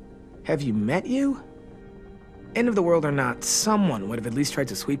 Have you met you? End of the world or not, someone would have at least tried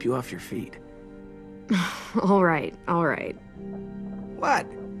to sweep you off your feet. All right, all right. What?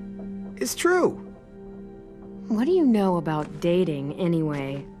 It's true. What do you know about dating,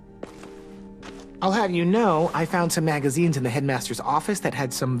 anyway? I'll have you know, I found some magazines in the headmaster's office that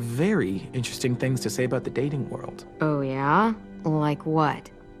had some very interesting things to say about the dating world. Oh, yeah? Like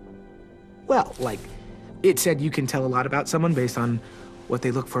what? Well, like, it said you can tell a lot about someone based on what they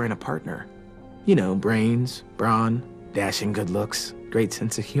look for in a partner. You know, brains, brawn, dashing good looks, great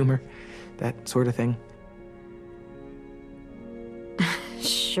sense of humor, that sort of thing.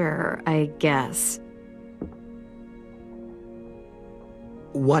 Sure, I guess.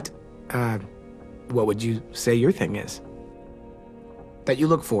 What would you say your thing is? That you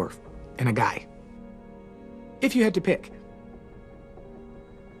look for in a guy? If you had to pick.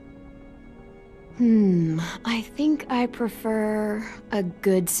 I think I prefer a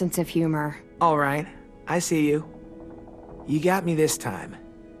good sense of humor. All right, I see you. You got me this time.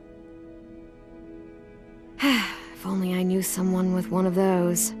 If only I knew someone with one of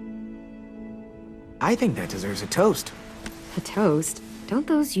those. I think that deserves a toast. A toast? Don't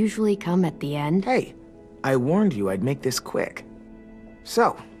those usually come at the end? Hey, I warned you I'd make this quick.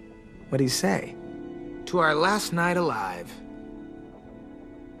 So, what do you say? To our last night alive.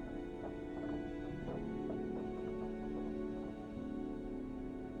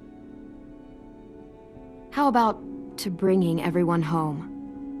 How about to bringing everyone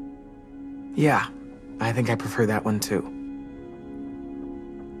home? Yeah, I think I prefer that one too.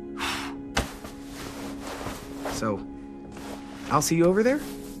 So, I'll see you over there?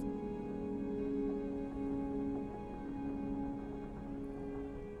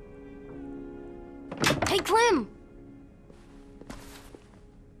 Hey, Clem!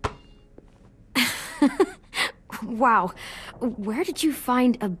 Wow, where did you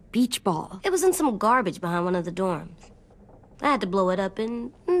find a beach ball? It was in some garbage behind one of the dorms. I had to blow it up,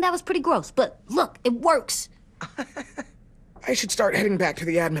 and that was pretty gross. But look, it works. I should start heading back to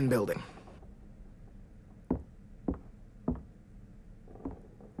the admin building.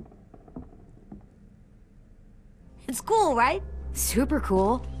 It's cool, right? Super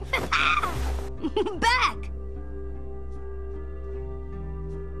cool. Back!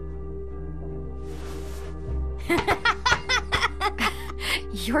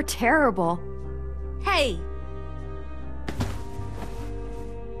 You're terrible. Hey!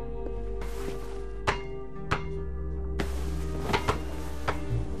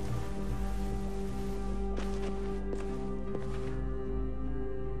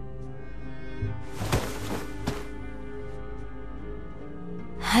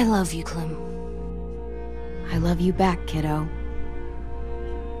 I love you, Clem. I love you back, kiddo.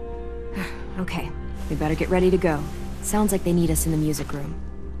 Okay, we better get ready to go. Sounds like they need us in the music room.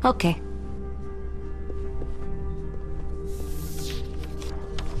 Okay.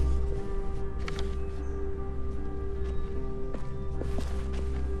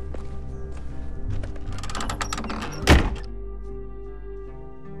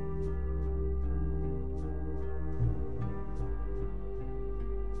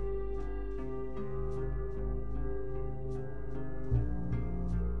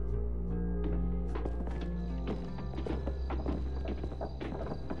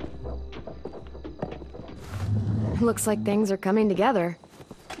 Looks like things are coming together.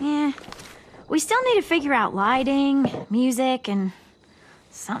 Yeah. We still need to figure out lighting, music, and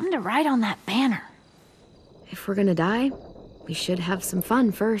something to write on that banner. If we're gonna die, we should have some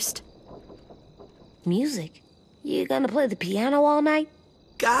fun first. Music? You gonna play the piano all night?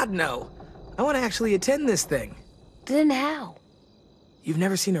 God, no. I want to actually attend this thing. Then how? You've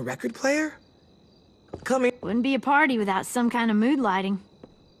never seen a record player? Come here. Wouldn't be a party without some kind of mood lighting.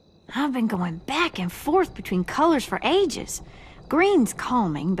 I've been going back and forth between colors for ages. Green's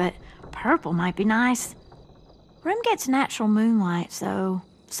calming, but purple might be nice. Room gets natural moonlight, so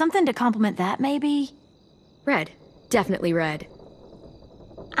something to complement that, maybe? Red. Definitely red.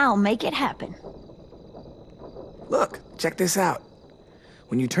 I'll make it happen. Look, check this out.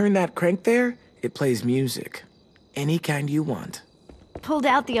 When you turn that crank there, it plays music. Any kind you want. Pulled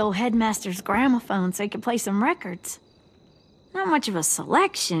out the old headmaster's gramophone so he could play some records. Not much of a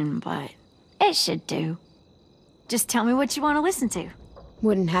selection, but it should do. Just tell me what you want to listen to.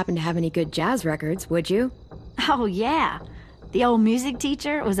 Wouldn't happen to have any good jazz records, would you? Oh, yeah. The old music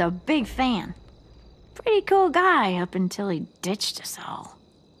teacher was a big fan. Pretty cool guy up until he ditched us all.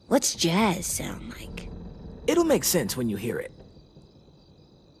 What's jazz sound like? It'll make sense when you hear it.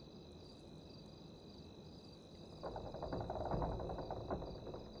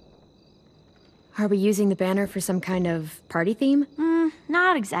 Are we using the banner for some kind of party theme?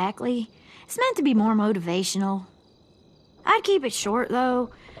 Not exactly. It's meant to be more motivational. I'd keep it short,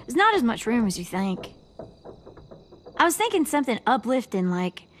 though. There's not as much room as you think. I was thinking something uplifting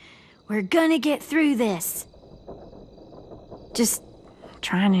like, we're gonna get through this. Just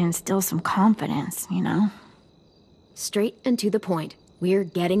trying to instill some confidence, you know? Straight and to the point. We're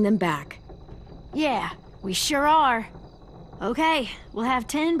getting them back. Yeah, we sure are. Okay, we'll have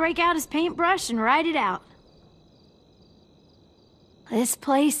 10 break out his paintbrush and write it out. This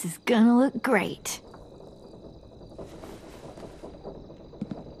place is gonna look great.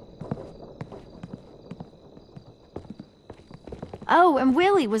 Oh, and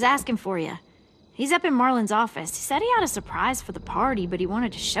Willie was asking for you. He's up in Marlin's office. He said he had a surprise for the party, but he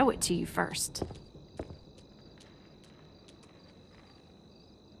wanted to show it to you first.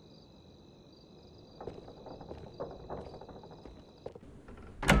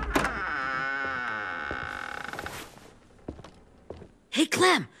 Hey,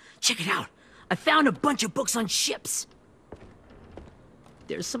 Clem, check it out. I found a bunch of books on ships.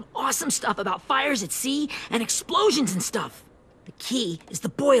 There's some awesome stuff about fires at sea and explosions and stuff. The key is the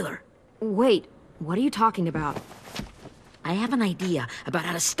boiler. Wait, what are you talking about? I have an idea about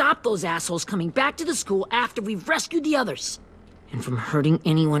how to stop those assholes coming back to the school after we've rescued the others. And from hurting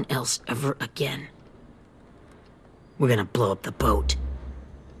anyone else ever again. We're gonna blow up the boat.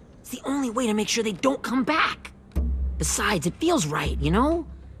 It's the only way to make sure they don't come back. Besides, it feels right, you know?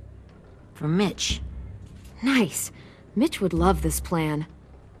 For Mitch. Nice. Mitch would love this plan.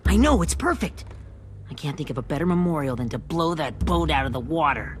 I know, it's perfect. I can't think of a better memorial than to blow that boat out of the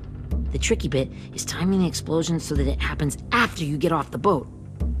water. The tricky bit is timing the explosion so that it happens after you get off the boat.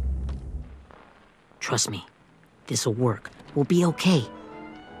 Trust me, this'll work. We'll be okay.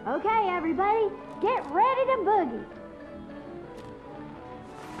 Okay, everybody, get ready to boogie.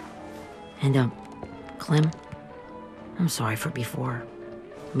 And, Clem, I'm sorry for before.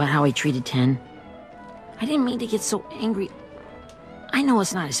 About how I treated Ten. I didn't mean to get so angry. I know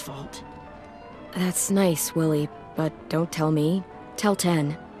it's not his fault. That's nice, Willie, but don't tell me. Tell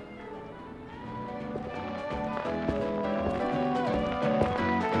 10.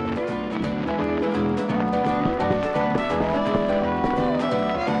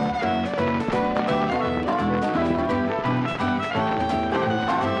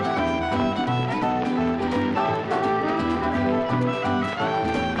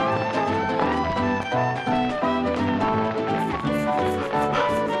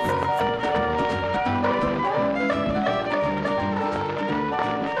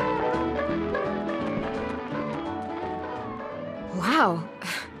 Wow,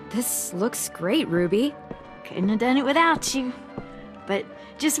 this looks great, Ruby. Couldn't have done it without you. But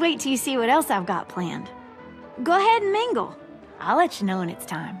just wait till you see what else I've got planned. Go ahead and mingle. I'll let you know when it's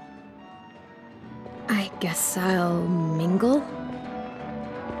time. I guess I'll mingle?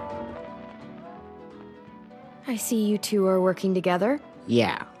 I see you two are working together.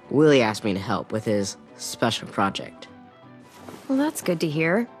 Yeah, Willie asked me to help with his special project. Well, that's good to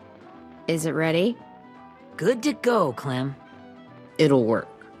hear. Is it ready? Good to go, Clem. It'll work.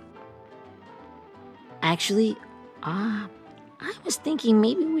 Actually, I was thinking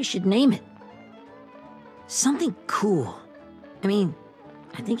maybe we should name it. Something cool. I mean,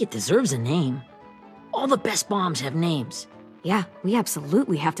 I think it deserves a name. All the best bombs have names. Yeah, we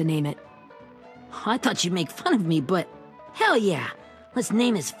absolutely have to name it. I thought you'd make fun of me, but hell yeah. Let's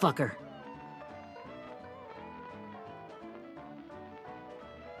name this fucker.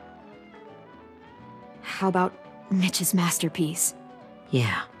 How about Mitch's masterpiece?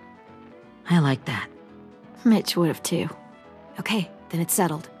 Yeah, I like that. Mitch would have too. Okay, then it's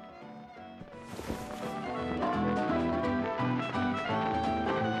settled.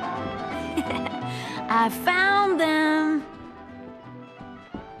 I found them!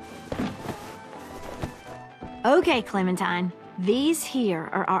 Okay, Clementine. These here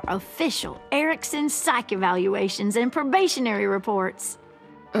are our official Erickson psych evaluations and probationary reports.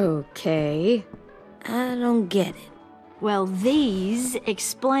 Okay. I don't get it. Well, these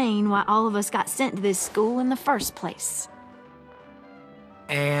explain why all of us got sent to this school in the first place.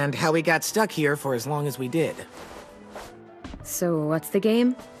 And how we got stuck here for as long as we did. So what's the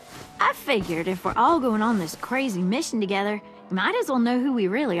game? I figured if we're all going on this crazy mission together, we might as well know who we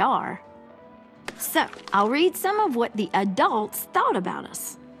really are. So, I'll read some of what the adults thought about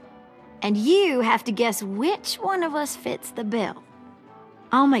us. And you have to guess which one of us fits the bill.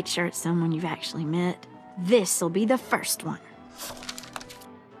 I'll make sure it's someone you've actually met. This'll be the first one.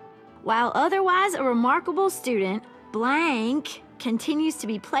 While otherwise a remarkable student, blank continues to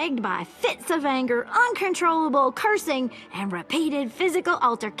be plagued by fits of anger, uncontrollable cursing, and repeated physical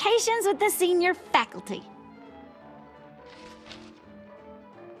altercations with the senior faculty.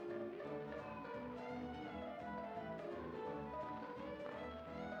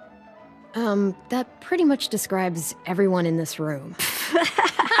 That pretty much describes everyone in this room.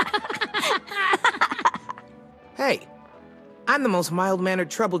 Hey, I'm the most mild-mannered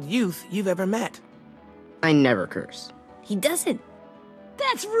troubled youth you've ever met. I never curse. He doesn't.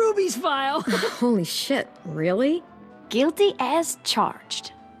 That's Ruby's file. Holy shit, really? Guilty as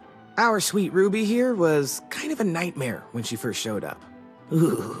charged. Our sweet Ruby here was kind of a nightmare when she first showed up.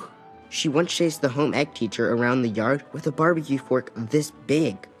 Ooh. She once chased the home ec teacher around the yard with a barbecue fork this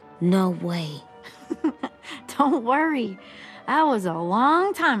big. No way. Don't worry. That was a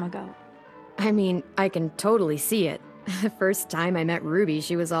long time ago. I mean, I can totally see it. The first time I met Ruby,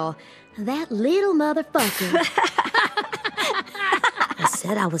 she was all, "That little motherfucker." I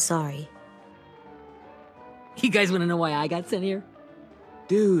said I was sorry. You guys want to know why I got sent here?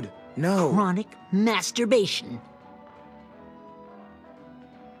 Dude, no. Chronic masturbation.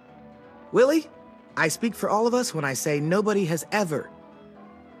 Willie, I speak for all of us when I say nobody has ever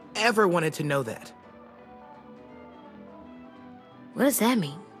wanted to know that. What does that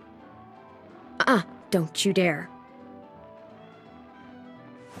mean? Don't you dare.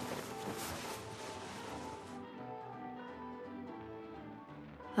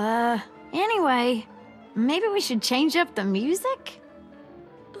 Anyway, maybe we should change up the music?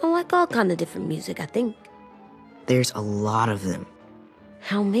 I like all kind of different music, I think. There's a lot of them.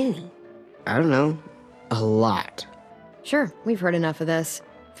 How many? I don't know. A lot. Sure, we've heard enough of this.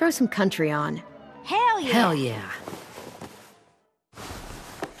 Throw some country on. Hell yeah! Hell yeah.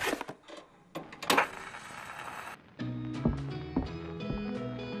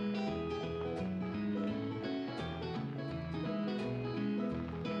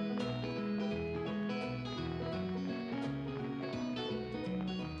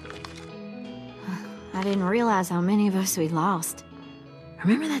 I didn't realize how many of us we lost.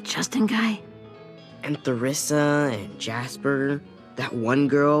 Remember that Justin guy? And Theresa and Jasper, that one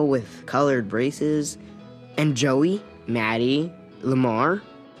girl with colored braces, and Joey, Maddie, Lamar.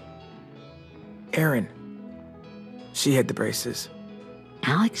 Erin. She had the braces.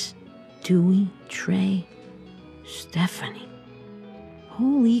 Alex, Dewey, Trey, Stephanie.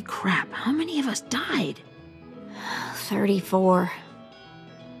 Holy crap, how many of us died? 34.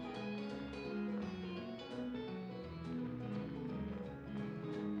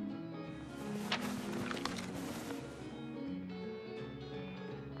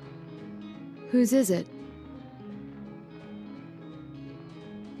 Whose is it?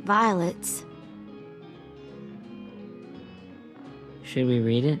 Violet's. Should we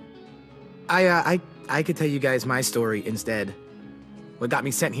read it? I could tell you guys my story instead. What got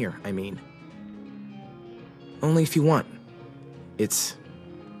me sent here, I mean. Only if you want. It's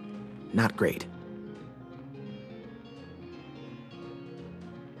not great.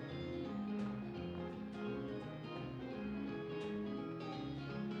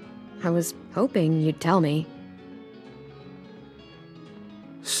 I was hoping you'd tell me.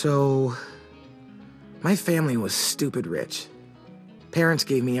 So, my family was stupid rich. Parents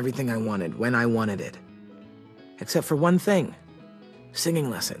gave me everything I wanted when I wanted it. Except for one thing.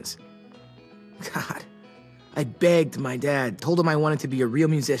 Singing lessons. God, I begged my dad, told him I wanted to be a real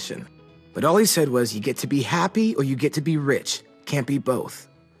musician. But all he said was, you get to be happy or you get to be rich. Can't be both.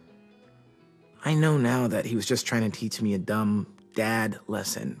 I know now that he was just trying to teach me a dumb dad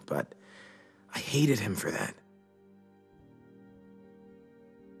lesson, but I hated him for that.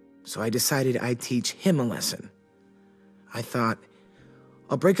 So I decided I'd teach him a lesson. I thought,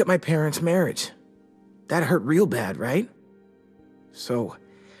 I'll break up my parents' marriage. That hurt real bad, right? So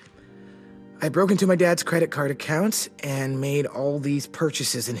I broke into my dad's credit card accounts and made all these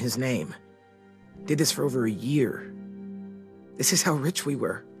purchases in his name. Did this for over a year. This is how rich we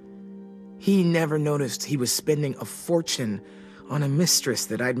were. He never noticed he was spending a fortune on a mistress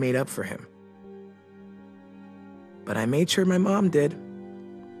that I'd made up for him. But I made sure my mom did.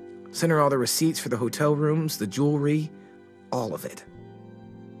 Sent her all the receipts for the hotel rooms, the jewelry, all of it.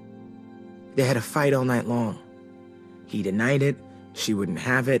 They had a fight all night long. He denied it, she wouldn't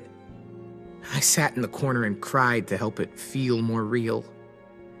have it. I sat in the corner and cried to help it feel more real.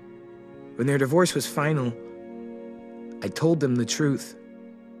 When their divorce was final, I told them the truth.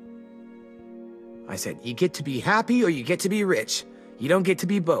 I said, you get to be happy or you get to be rich. You don't get to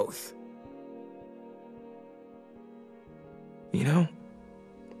be both. You know,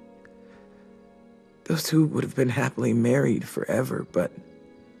 those two would have been happily married forever, but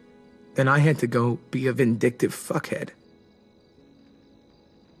then I had to go be a vindictive fuckhead.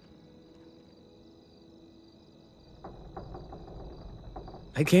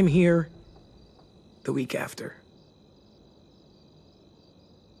 I came here the week after.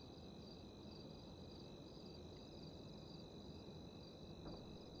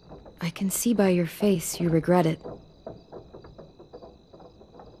 I can see by your face you regret it.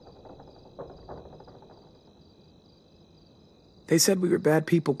 They said we were bad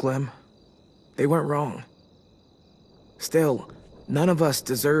people, Clem. They weren't wrong. Still, none of us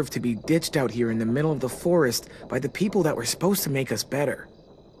deserve to be ditched out here in the middle of the forest by the people that were supposed to make us better.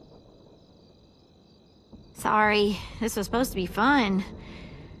 Sorry, this was supposed to be fun.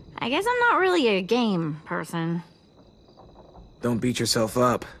 I guess I'm not really a game person. Don't beat yourself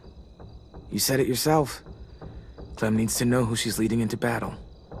up. You said it yourself. Clem needs to know who she's leading into battle.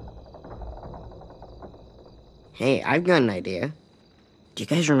 Hey, I've got an idea. Do you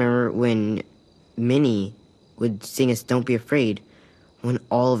guys remember when Minnie would sing us Don't Be Afraid when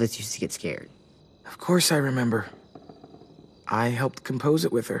all of us used to get scared? Of course I remember. I helped compose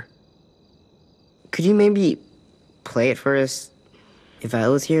it with her. Could you maybe play it for us? If I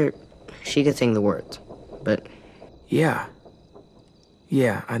was here, she could sing the words, but... Yeah.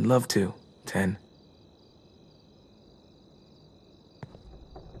 Yeah, I'd love to, Ten.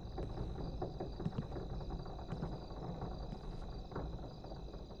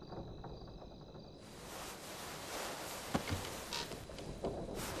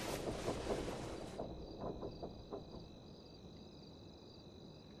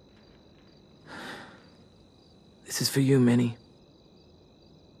 This is for you, Minnie.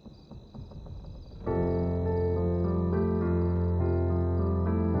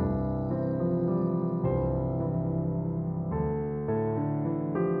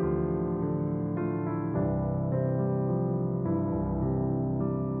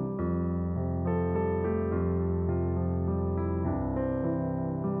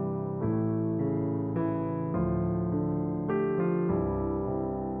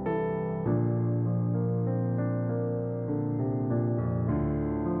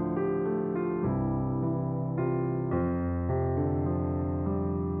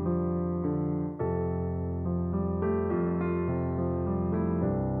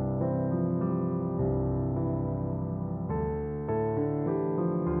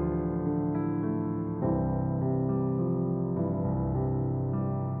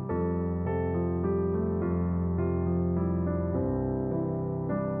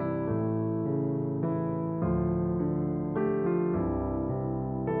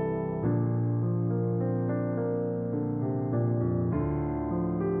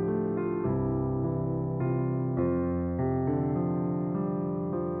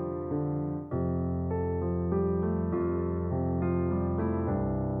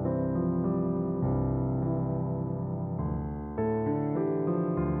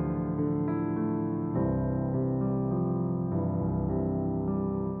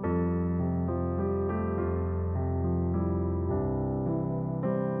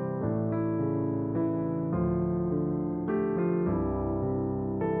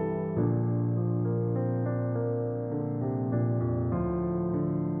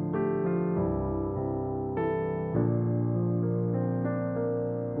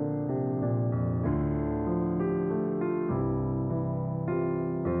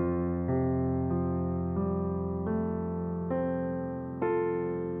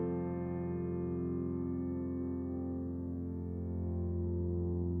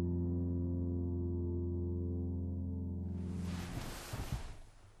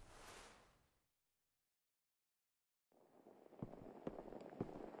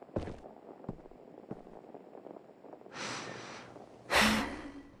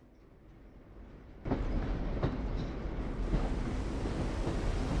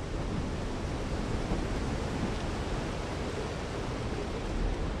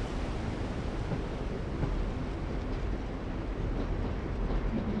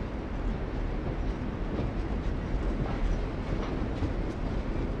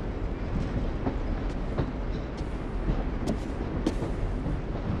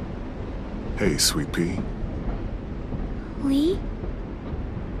 Hey, Sweet Pea. Lee?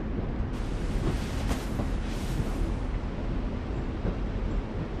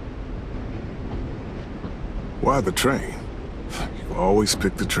 Why the train? You always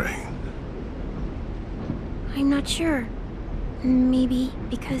pick the train. I'm not sure. Maybe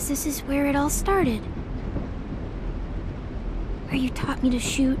because this is where it all started. Where you taught me to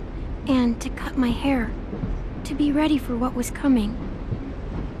shoot and to cut my hair. To be ready for what was coming.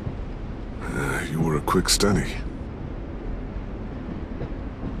 You were a quick study.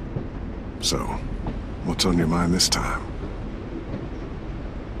 So, what's on your mind this time?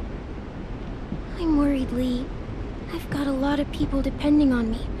 I'm worried, Lee. I've got a lot of people depending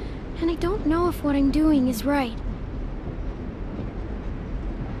on me, and I don't know if what I'm doing is right.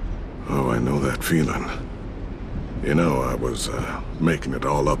 Oh, I know that feeling. You know, I was, making it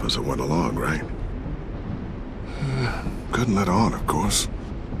all up as I went along, right? Couldn't let on, of course.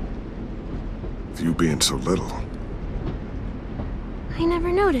 With you being so little. I never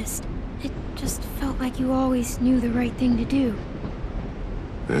noticed. It just felt like you always knew the right thing to do.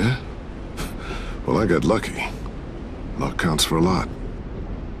 Yeah? Well, I got lucky. Luck counts for a lot.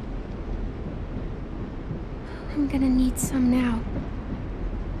 I'm gonna need some now.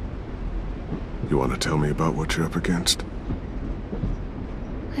 You want to tell me about what you're up against?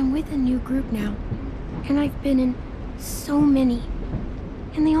 I'm with a new group now, and I've been in so many,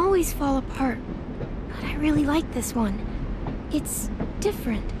 and they always fall apart. But I really like this one. It's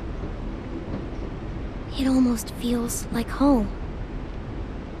different. It almost feels like home.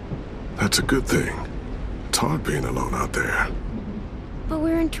 That's a good thing. It's hard being alone out there. But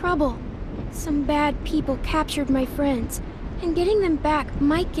we're in trouble. Some bad people captured my friends, and getting them back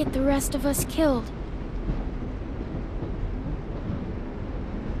might get the rest of us killed.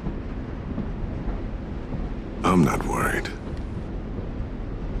 I'm not worried.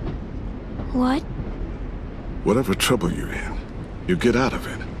 What? Whatever trouble you're in, you get out of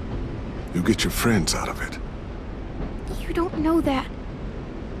it. You get your friends out of it. You don't know that.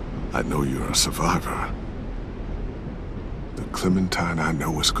 I know you're a survivor. The Clementine I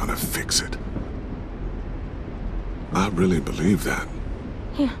know is gonna fix it. I really believe that.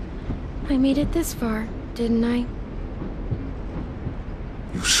 Yeah, I made it this far, didn't I?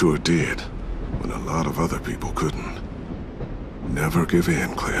 You sure did, when a lot of other people couldn't. Never give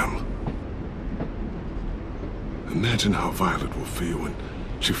in, Clem. Imagine how Violet will feel when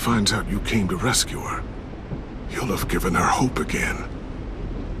she finds out you came to rescue her. You'll have given her hope again.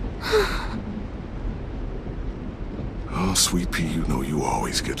 Oh, Sweet Pea, you know you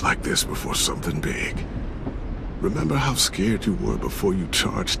always get like this before something big. Remember how scared you were before you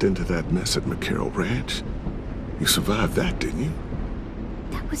charged into that mess at McCarroll Ranch? You survived that, didn't you?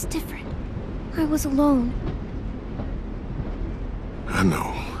 That was different. I was alone. I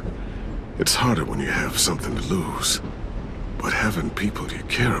know. It's harder when you have something to lose. But having people you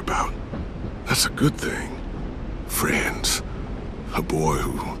care about, that's a good thing. Friends. A boy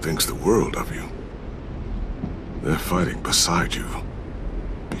who thinks the world of you. They're fighting beside you.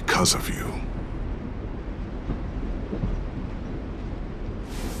 Because of you.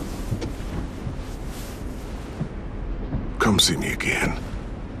 Come see me again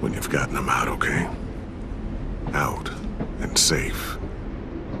when you've gotten them out, okay? Out and safe.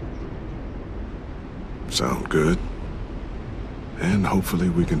 Sound good? And hopefully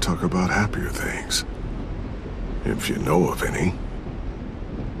we can talk about happier things. If you know of any.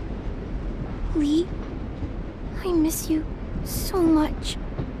 Lee, I miss you so much.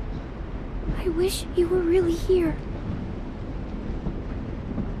 I wish you were really here.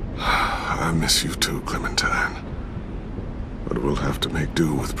 I miss you too, Clementine. But we'll have to make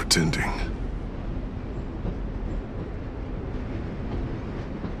do with pretending.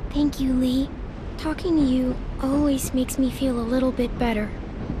 Thank you, Lee. Talking to you always makes me feel a little bit better.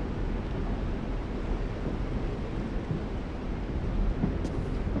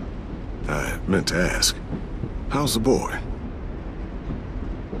 I meant to ask, how's the boy?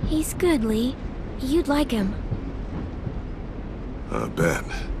 He's good, Lee. You'd like him. I bet.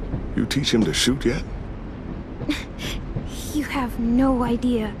 You teach him to shoot yet? You have no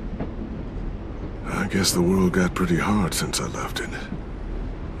idea. I guess the world got pretty hard since I left it.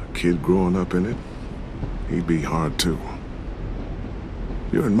 A kid growing up in it, he'd be hard too.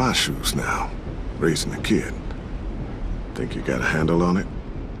 You're in my shoes now, raising a kid. Think you got a handle on it?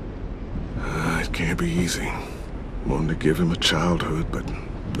 It can't be easy. Wanting to give him a childhood, but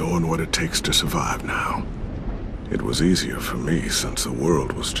knowing what it takes to survive now. It was easier for me since the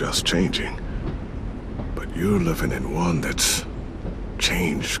world was just changing. But you're living in one that's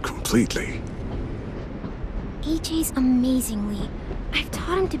changed completely. AJ's amazing, Lee. I've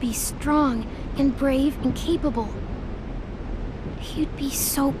taught him to be strong and brave and capable. He'd be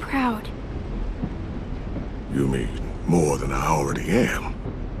so proud. You mean more than I already am?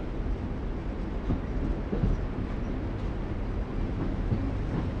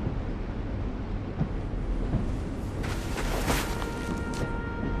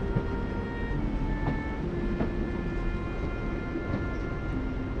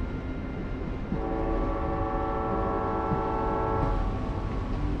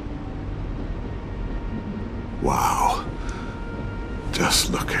 Wow.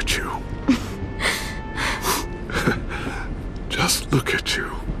 Just look at you. Just look at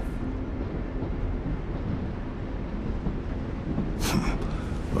you.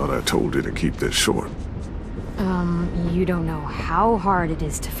 Thought I told you to keep this short. You don't know how hard it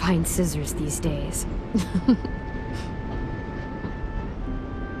is to find scissors these days.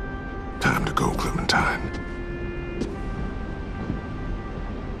 Time to go, Clementine.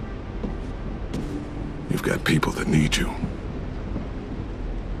 You've got people that need you.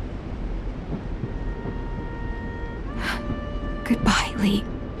 Goodbye, Lee.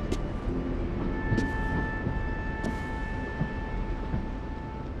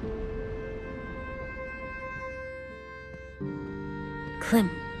 Clem,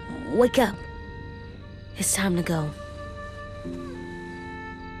 wake up. It's time to go.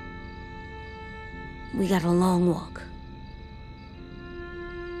 We got a long walk.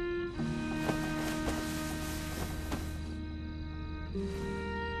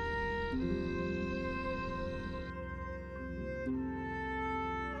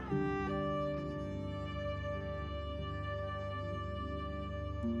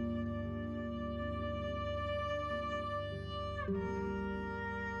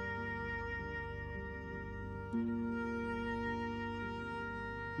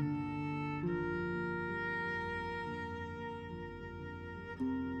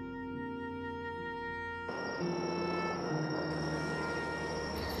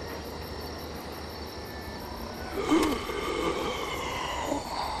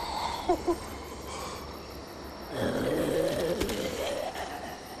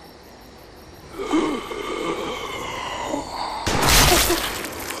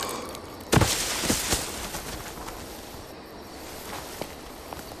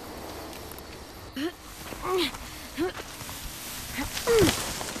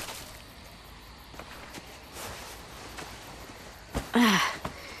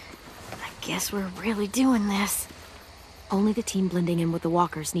 I guess we're really doing this. Only the team blending in with the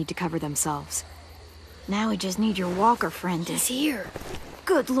walkers need to cover themselves. Now we just need your walker friend to... He's here.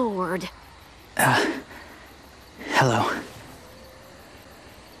 Good lord. Hello.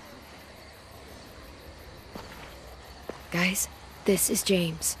 Guys, this is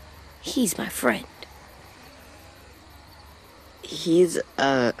James. He's my friend. He's,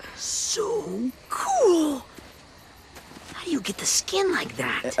 So cool! How do you get the skin like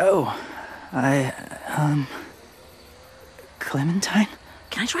that? Clementine?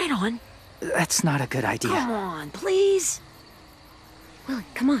 Can I try it on? That's not a good idea. Come on, please. Willie,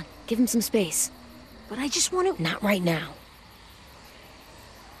 come on. Give him some space. But I just want to... Not right now.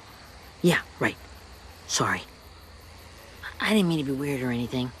 Yeah, right. Sorry. I didn't mean to be weird or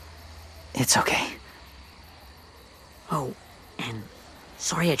anything. It's okay. Oh, and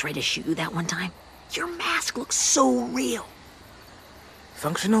sorry I tried to shoot you that one time. Your mask looks so real.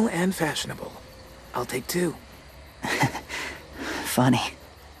 Functional and fashionable. I'll take two. Funny.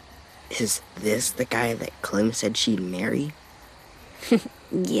 is this the guy that Clem said she'd marry?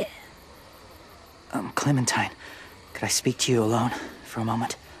 Yeah. Clementine, could I speak to you alone for a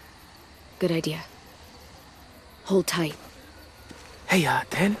moment? Good idea. Hold tight. Hey,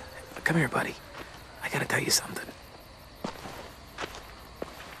 Dan, come here, buddy. I gotta tell you something.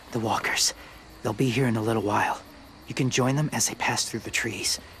 The walkers. They'll be here in a little while. You can join them as they pass through the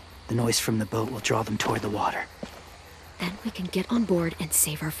trees. The noise from the boat will draw them toward the water. Then we can get on board and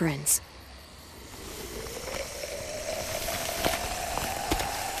save our friends.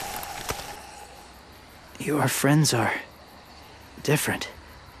 Your friends are different.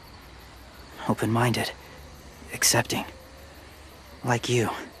 Open-minded. Accepting. Like you.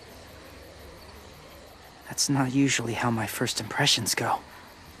 That's not usually how my first impressions go.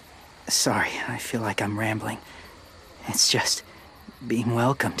 Sorry, I feel like I'm rambling. It's just being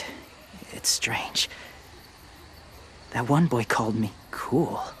welcomed. It's strange. That one boy called me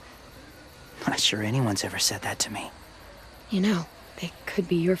cool. Not sure anyone's ever said that to me. You know, they could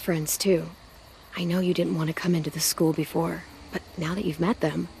be your friends too. I know you didn't want to come into the school before, but now that you've met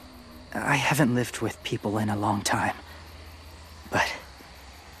them... I haven't lived with people in a long time. But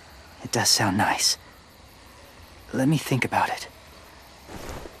it does sound nice. Let me think about it.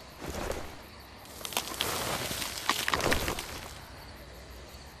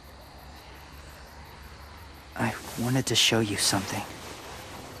 wanted to show you something.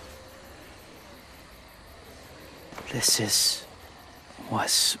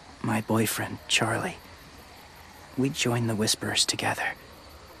 Was my boyfriend, Charlie. We joined the Whisperers together.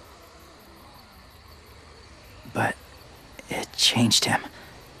 But it changed him.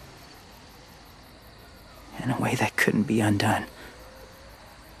 In a way that couldn't be undone.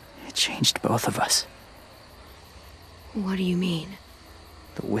 It changed both of us. What do you mean?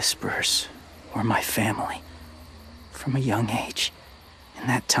 The Whisperers were my family. From a young age. In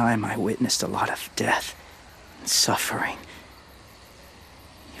that time, I witnessed a lot of death and suffering.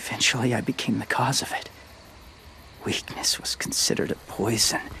 Eventually, I became the cause of it. Weakness was considered a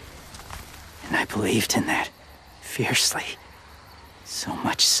poison. And I believed in that, fiercely. So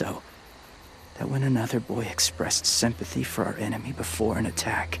much so, that when another boy expressed sympathy for our enemy before an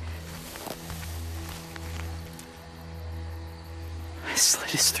attack, I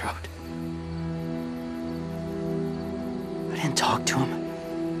slit his throat. I didn't talk to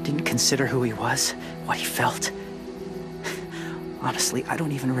him, didn't consider who he was, what he felt. Honestly, I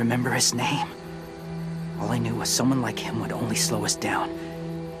don't even remember his name. All I knew was someone like him would only slow us down.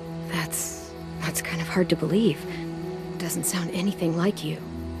 That's kind of hard to believe. Doesn't sound anything like you.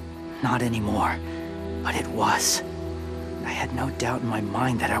 Not anymore, but it was. I had no doubt in my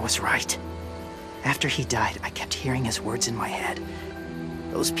mind that I was right. After he died, I kept hearing his words in my head.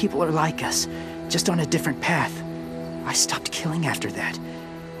 Those people are like us, just on a different path. I stopped killing after that.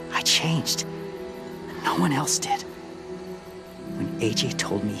 I changed. No one else did. When AJ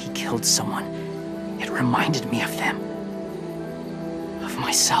told me he killed someone, it reminded me of them. Of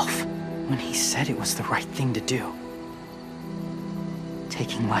myself. When he said it was the right thing to do.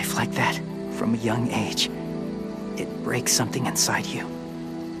 Taking life like that, from a young age, it breaks something inside you.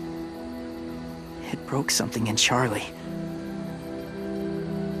 It broke something in Charlie.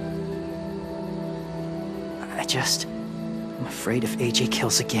 I'm afraid if AJ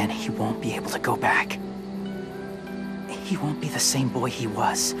kills again, he won't be able to go back. He won't be the same boy he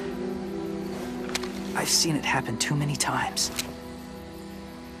was. I've seen it happen too many times.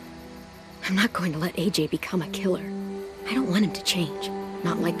 I'm not going to let AJ become a killer. I don't want him to change.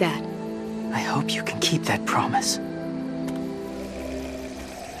 Not like that. I hope you can keep that promise.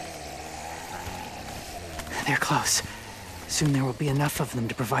 They're close. Soon there will be enough of them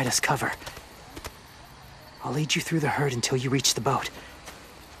to provide us cover. I'll lead you through the herd until you reach the boat.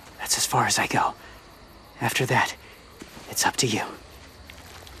 That's as far as I go. After that, it's up to you.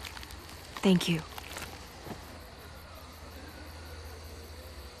 Thank you.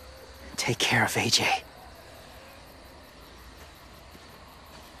 Take care of AJ.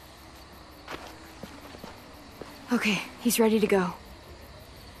 Okay, he's ready to go.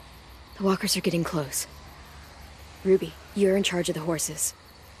 The walkers are getting close. Ruby, you're in charge of the horses.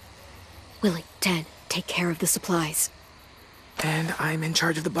 Willie, Ted, take care of the supplies. And I'm in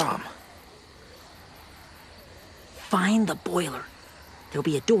charge of the bomb. Find the boiler. There'll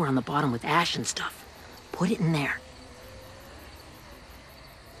be a door on the bottom with ash and stuff. Put it in there.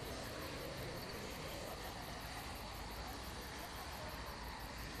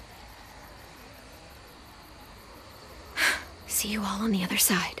 See you all on the other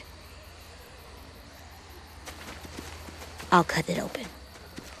side. I'll cut it open.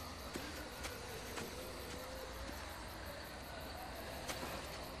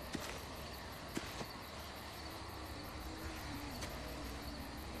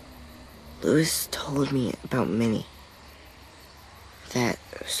 Louis told me about Minnie. That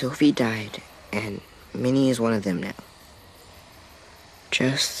Sophie died, and Minnie is one of them now.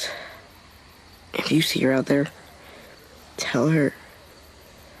 Just, if you see her out there, tell her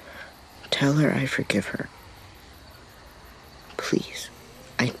I forgive her. Please.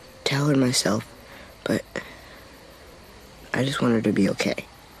 I tell her myself, but I just want her to be okay.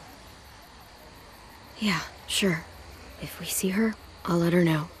 Yeah, sure. If we see her, I'll let her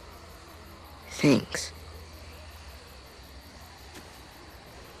know. Thanks.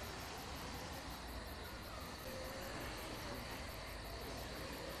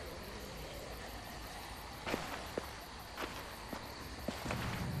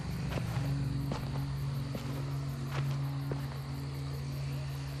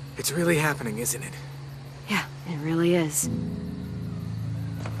 It's really happening, isn't it? Yeah, it really is.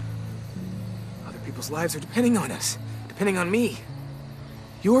 Other people's lives are depending on us. Depending on me.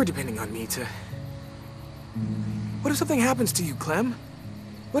 You're depending on me to... What if something happens to you, Clem?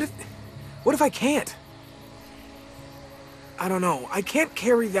 What if I can't? I don't know. I can't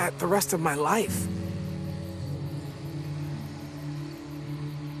carry that the rest of my life.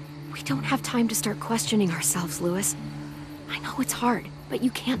 We don't have time to start questioning ourselves, Louis. I know it's hard, but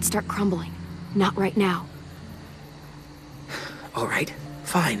you can't start crumbling. Not right now. All right,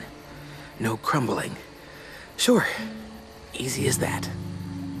 fine. No crumbling. Sure, easy as that.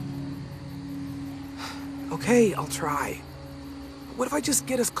 Okay, I'll try. What if I just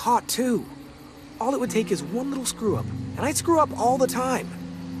get us caught too? All it would take is one little screw-up, and I screw up all the time.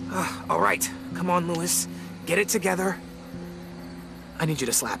 All right, come on, Lewis. Get it together. I need you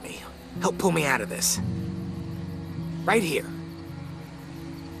to slap me. Help pull me out of this. Right here.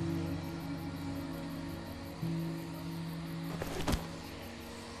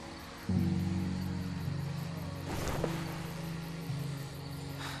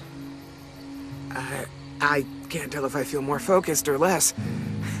 I can't tell if I feel more focused or less.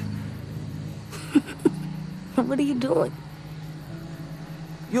 What are you doing?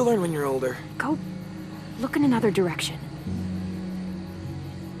 You'll learn when you're older. Go look in another direction.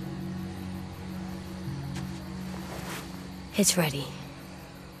 It's ready.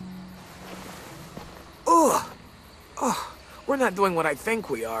 Ugh! Oh, we're not doing what I think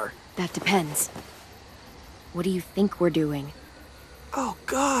we are. That depends. What do you think we're doing? Oh,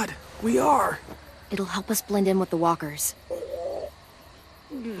 God, we are. It'll help us blend in with the walkers.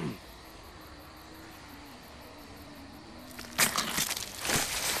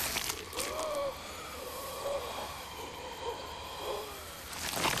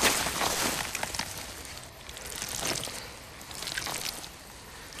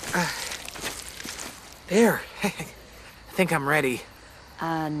 There. I think I'm ready.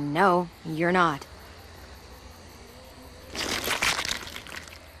 No, you're not.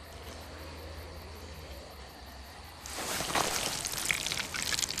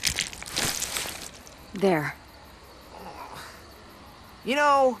 There. You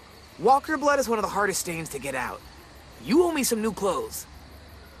know, walker blood is one of the hardest stains to get out. You owe me some new clothes.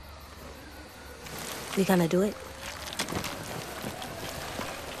 We gonna do it?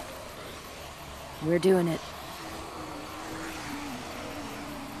 We're doing it.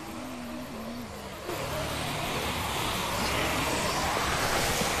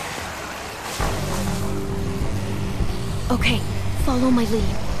 Okay, follow my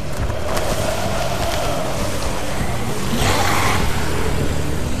lead.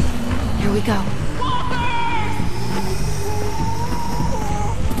 Here we go.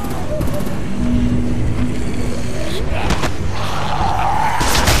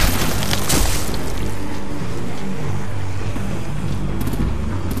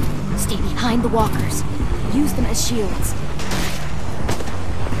 Stay behind the walkers. Use them as shields.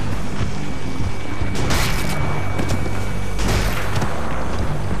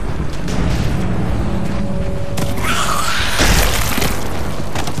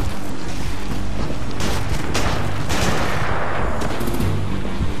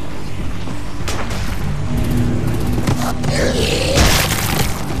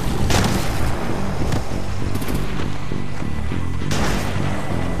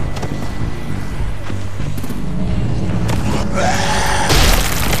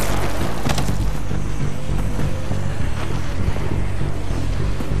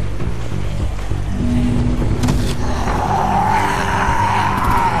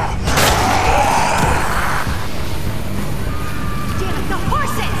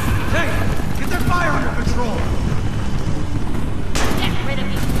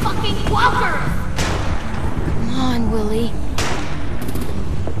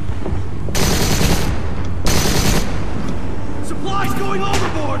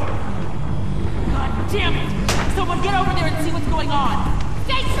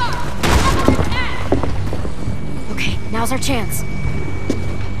 Now's our chance.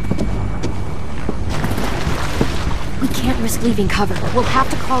 We can't risk leaving cover. We'll have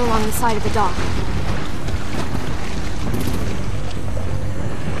to crawl along the side of the dock.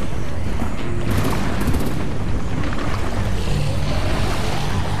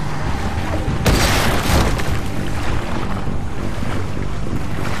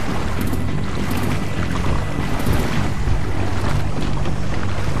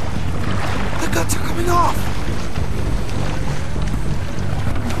 The guts are coming off!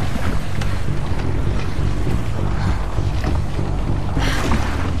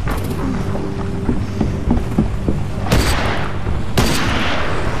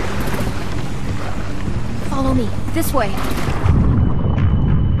 Follow me. This way.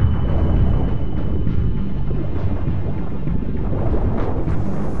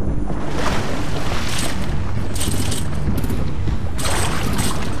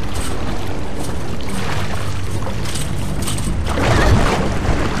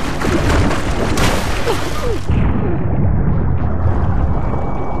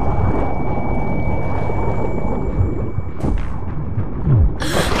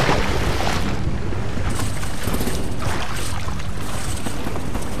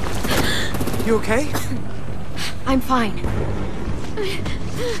 You okay? I'm fine.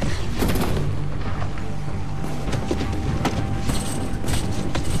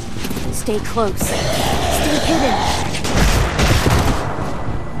 Stay close. Stay hidden.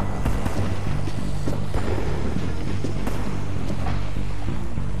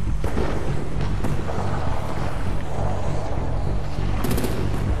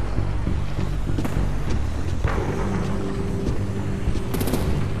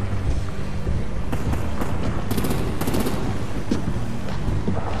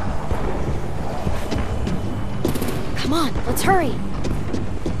 Come on, let's hurry.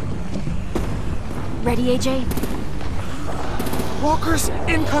 Ready, AJ? Walkers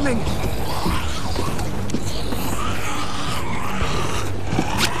incoming!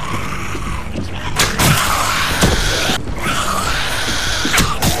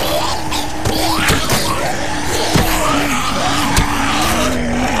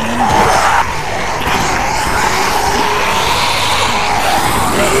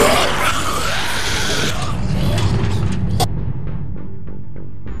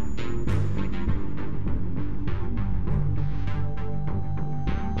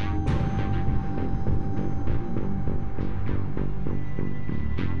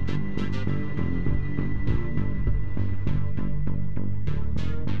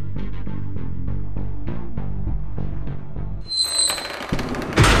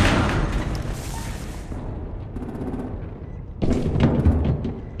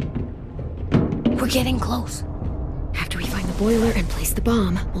 We're getting close. After we find the boiler and place the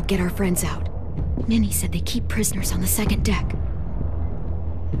bomb, we'll get our friends out. Ninny said they keep prisoners on the second deck.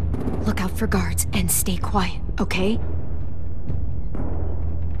 Look out for guards and stay quiet, okay?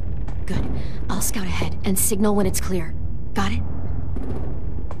 Good. I'll scout ahead and signal when it's clear. Got it?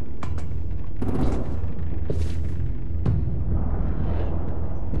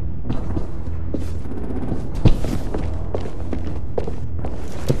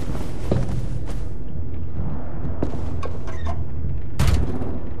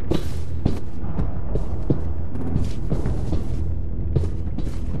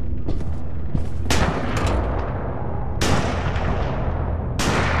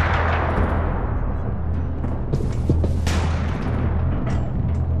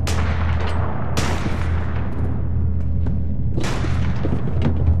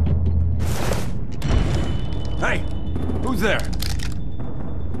 Hey! Who's there?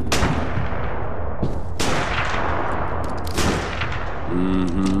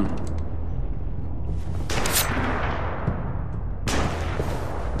 Mm-hmm.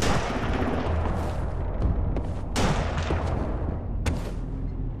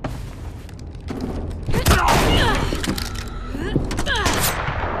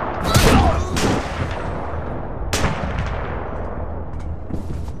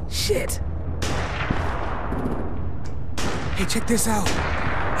 Shit! Hey, check this out.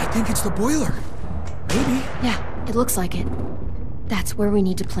 I think it's the boiler. Maybe. Yeah, it looks like it. That's where we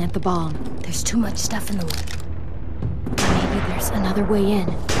need to plant the bomb. There's too much stuff in the way. Maybe there's another way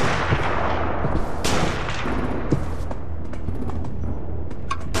in.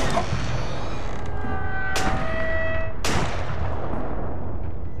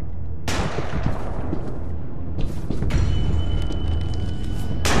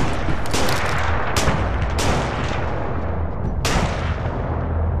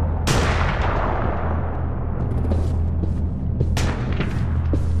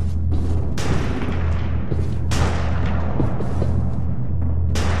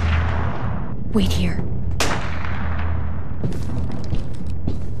 Wait here.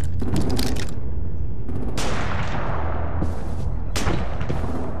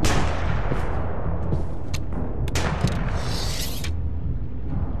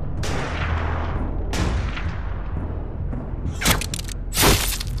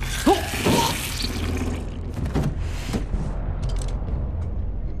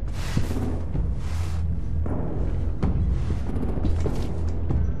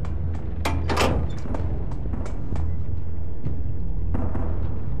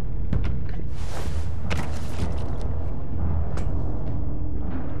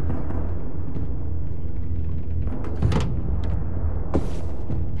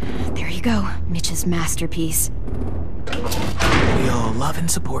 Go, Mitch's masterpiece. We all love and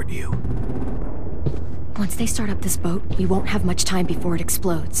support you. Once they start up this boat, we won't have much time before it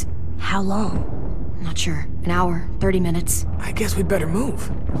explodes. How long? Not sure. An hour, 30 minutes. I guess we'd better move.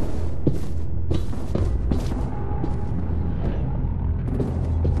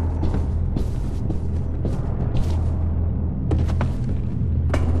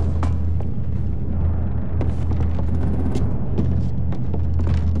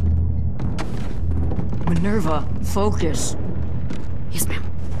 Minerva, focus. Yes, ma'am.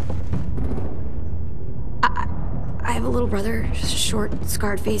 I have a little brother, short,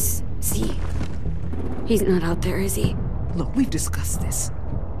 scarred face. See? He's not out there, is he? Look, we've discussed this.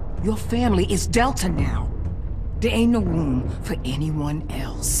 Your family is Delta now. There ain't no room for anyone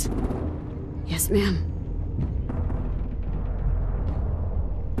else. Yes, ma'am.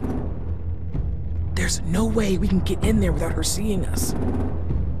 There's no way we can get in there without her seeing us.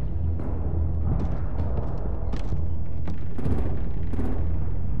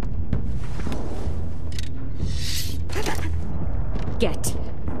 Get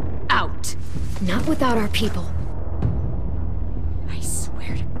out. Not without our people. I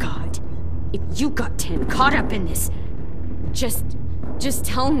swear to God, if you got 10 caught up in this, just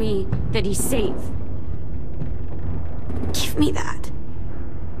tell me that he's safe. Give me that.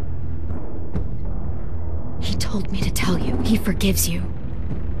 He told me to tell you. He forgives you.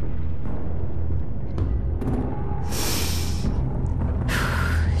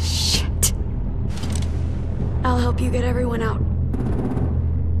 Shit. I'll help you get everyone out.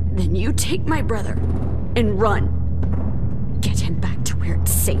 Then you take my brother and run. Get him back to where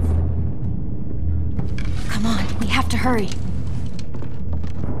it's safe. Come on, we have to hurry.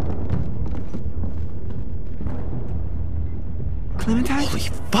 Clementine? Holy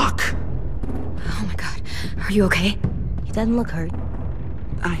fuck! Oh my god. Are you okay? He doesn't look hurt.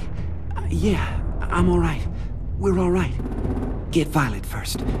 Yeah, I'm all right. We're all right. Get Violet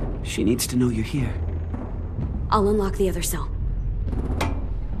first. She needs to know you're here. I'll unlock the other cell.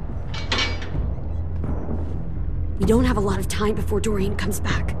 We don't have a lot of time before Doreen comes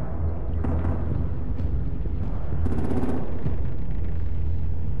back.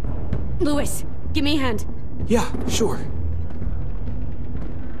 Lewis, give me a hand. Yeah, sure.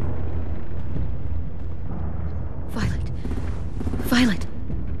 Violet.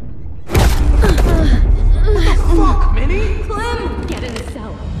 Fuck, Minnie? Clem! Get in the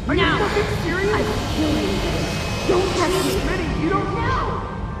cell. Are now. you fucking serious? I will kill you. Don't touch me. Minnie, you don't know!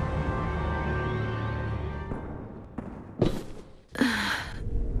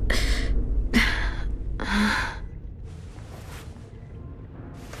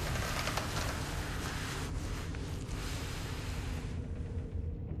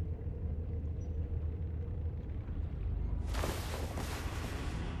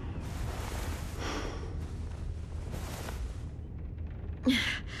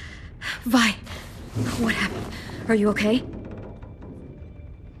 Vi, what happened? Are you okay?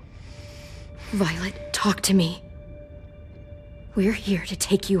 Violet, talk to me. We're here to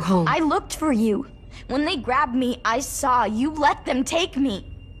take you home. I looked for you. When they grabbed me, I saw you let them take me.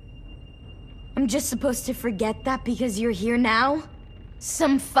 I'm just supposed to forget that because you're here now?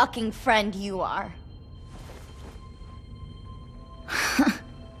 Some fucking friend you are.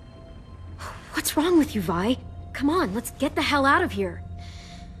 What's wrong with you, Vi? Come on, let's get the hell out of here.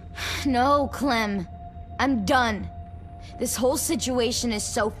 No, Clem. I'm done. This whole situation is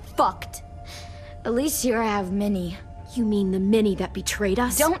so fucked. At least here I have Minnie. You mean the Minnie that betrayed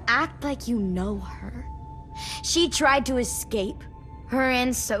us? Don't act like you know her. She tried to escape. Her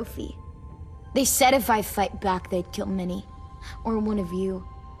and Sophie. They said if I fight back, they'd kill Minnie. Or one of you.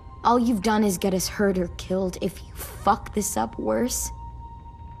 All you've done is get us hurt or killed. If you fuck this up worse,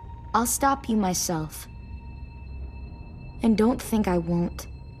 I'll stop you myself. And don't think I won't.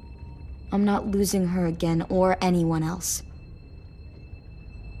 I'm not losing her again, or anyone else.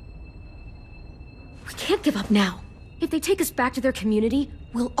 We can't give up now. If they take us back to their community,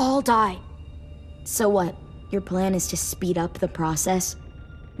 we'll all die. So what? Your plan is to speed up the process?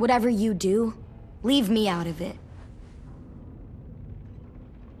 Whatever you do, leave me out of it.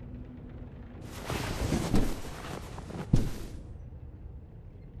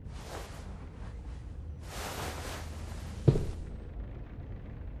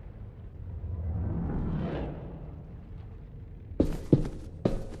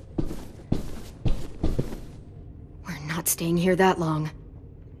 Not staying here that long.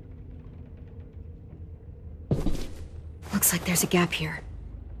 Looks like there's a gap here.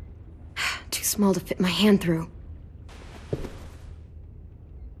 Too small to fit my hand through.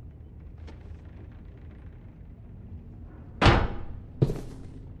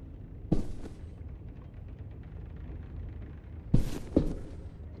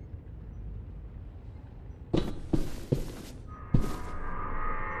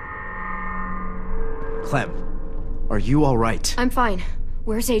 Clem, are you all right? I'm fine.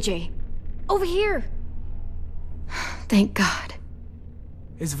 Where's AJ? Over here! Thank God.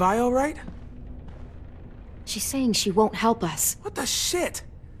 Is Vi all right? She's saying she won't help us. What the shit?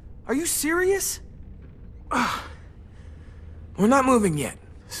 Are you serious? Ugh. We're not moving yet,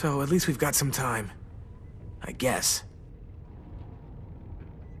 so at least we've got some time. I guess.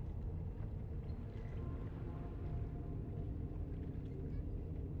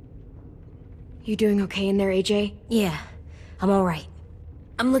 You doing okay in there, AJ? Yeah, I'm alright.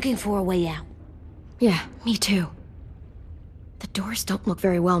 I'm looking for a way out. Yeah, me too. The doors don't look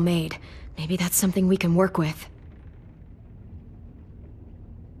very well made. Maybe that's something we can work with.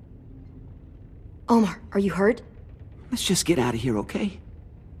 Omar, are you hurt? Let's just get out of here, okay?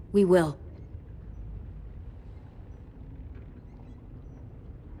 We will.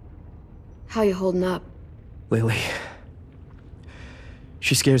 How you holding up? Lily.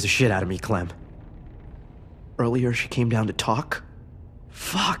 She scares the shit out of me, Clem. Earlier, she came down to talk.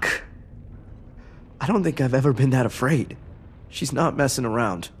 Fuck. I don't think I've ever been that afraid. She's not messing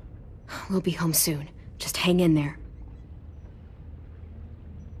around. We'll be home soon. Just hang in there.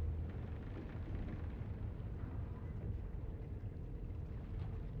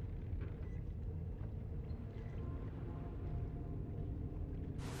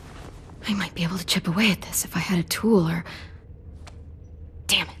 I might be able to chip away at this if I had a tool or...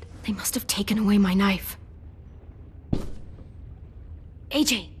 Damn it, they must have taken away my knife.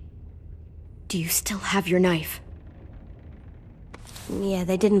 AJ! Do you still have your knife? Yeah,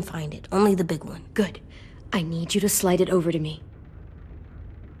 they didn't find it. Only the big one. Good. I need you to slide it over to me.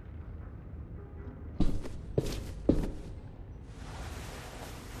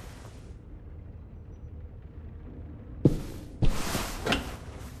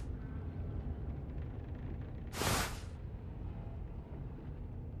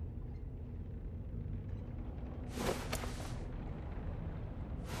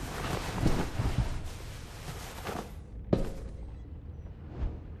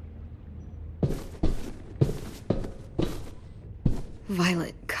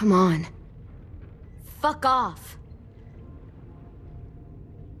 Violet, come on. Fuck off.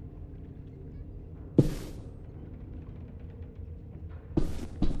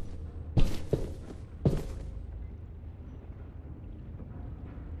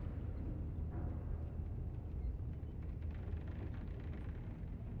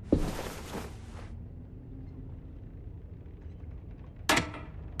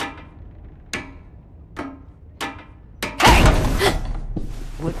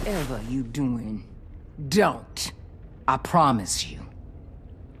 Whatever you doing, don't. I promise you.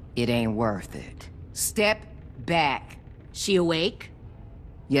 It ain't worth it. Step back. She awake?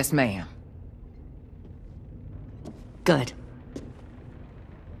 Yes, ma'am. Good.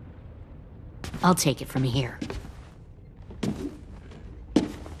 I'll take it from here.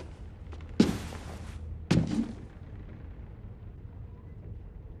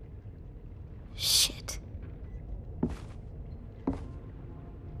 Shit.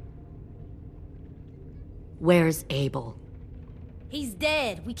 Where's Abel? He's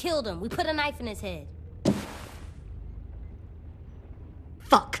dead. We killed him. We put a knife in his head.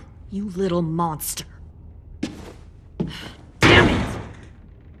 Fuck, you little monster. Damn it!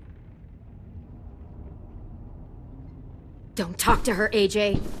 Don't talk to her,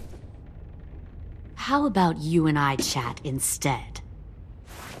 AJ. How about you and I chat instead?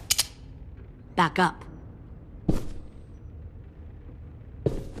 Back up.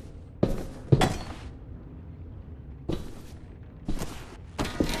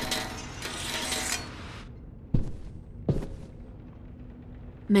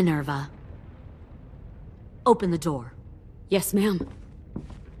 Minerva. Open the door. Yes, ma'am.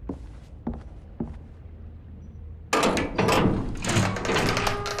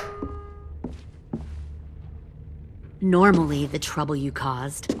 Normally, the trouble you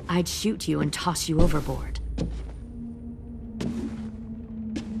caused, I'd shoot you and toss you overboard.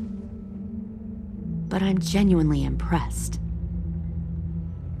 But I'm genuinely impressed.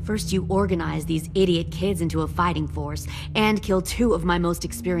 First, you organize these idiot kids into a fighting force and kill 2 of my most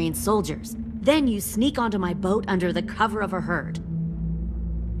experienced soldiers. Then you sneak onto my boat under the cover of a herd.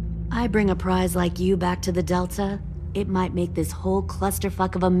 I bring a prize like you back to the Delta, it might make this whole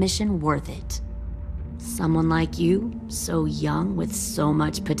clusterfuck of a mission worth it. Someone like you, so young with so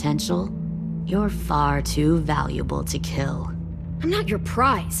much potential, you're far too valuable to kill. I'm not your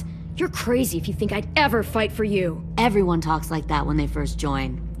prize. You're crazy if you think I'd ever fight for you. Everyone talks like that when they first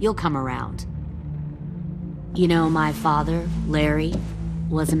join. You'll come around. You know, my father, Larry,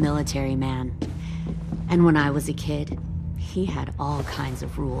 was a military man. And when I was a kid, he had all kinds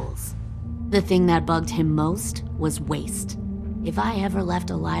of rules. The thing that bugged him most was waste. If I ever left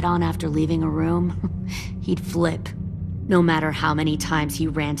a light on after leaving a room, he'd flip. No matter how many times he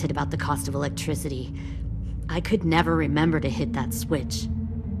ranted about the cost of electricity, I could never remember to hit that switch.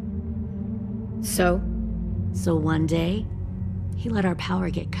 So one day, he let our power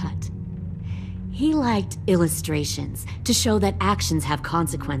get cut. He liked illustrations to show that actions have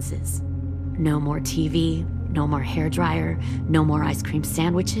consequences. No more TV, no more hairdryer, no more ice cream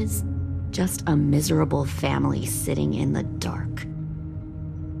sandwiches. Just a miserable family sitting in the dark.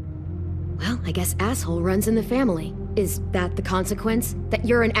 Well, I guess asshole runs in the family. Is that the consequence? That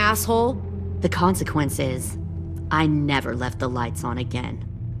you're an asshole? The consequence is, I never left the lights on again.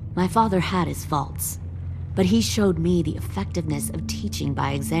 My father had his faults, but he showed me the effectiveness of teaching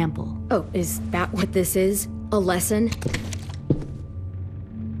by example. Oh, is that what this is? A lesson?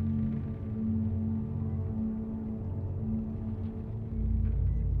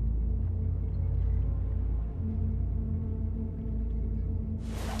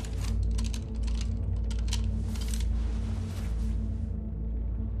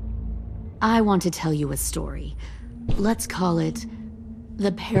 I want to tell you a story. Let's call it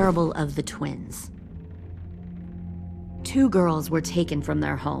the parable of the twins. 2 girls were taken from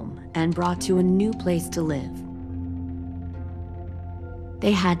their home and brought to a new place to live.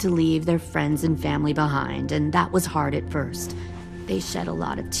 They had to leave their friends and family behind, and that was hard at first. They shed a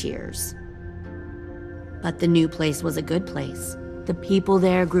lot of tears. But the new place was a good place. The people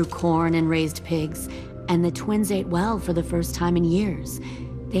there grew corn and raised pigs, and the twins ate well for the first time in years.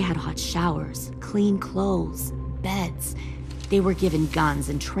 They had hot showers, clean clothes, beds. They were given guns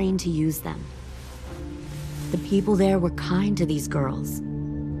and trained to use them. The people there were kind to these girls.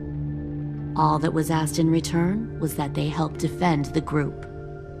 All that was asked in return was that they help defend the group.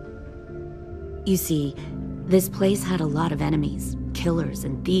 You see, this place had a lot of enemies, killers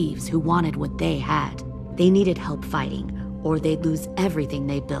and thieves who wanted what they had. They needed help fighting, or they'd lose everything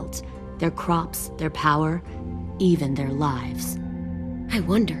they built, their crops, their power, even their lives. I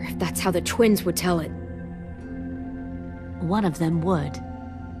wonder if that's how the twins would tell it. One of them would.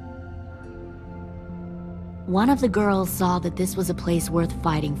 One of the girls saw that this was a place worth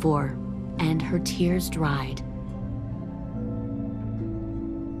fighting for, and her tears dried.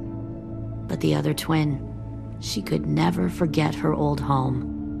 But the other twin, she could never forget her old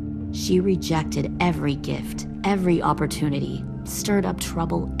home. She rejected every gift, every opportunity, stirred up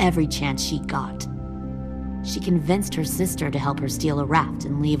trouble every chance she got. She convinced her sister to help her steal a raft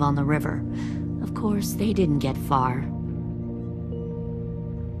and leave on the river. Of course, they didn't get far.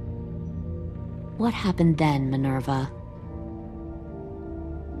 What happened then, Minerva?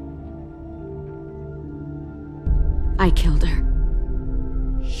 I killed her.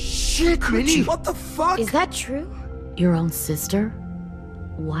 Shit, Minnie! What the fuck? Is that true? Your own sister?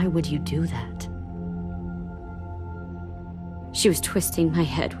 Why would you do that? She was twisting my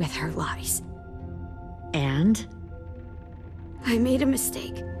head with her lies. And? I made a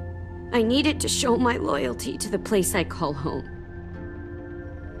mistake. I needed to show my loyalty to the place I call home.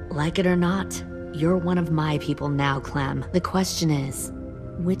 Like it or not, you're one of my people now, Clem. The question is,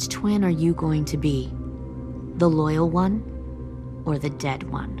 which twin are you going to be? The loyal one, or the dead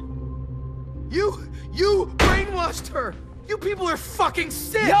one? You brainwashed her! You people are fucking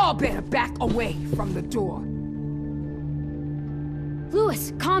sick! Y'all better back away from the door.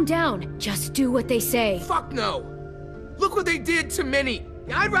 Louis, calm down. Just do what they say. Fuck no! Look what they did to Minnie.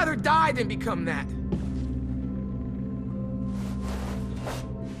 I'd rather die than become that.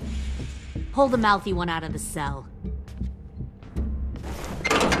 Pull the mouthy one out of the cell.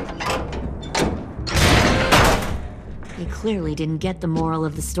 They clearly didn't get the moral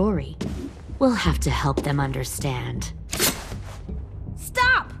of the story. We'll have to help them understand.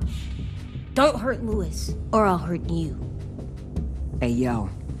 Stop! Don't hurt Louis, or I'll hurt you. Hey, yo.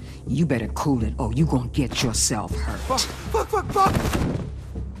 You better cool it, or you gonna get yourself hurt. Fuck!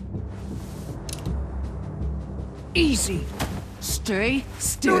 Easy. Stay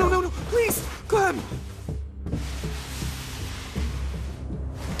still. No, please, Clem!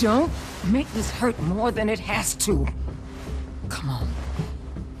 Don't make this hurt more than it has to. Come on.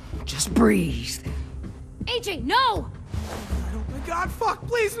 Just breathe. AJ, no! Oh my god, fuck,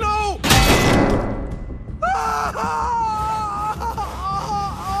 please, no!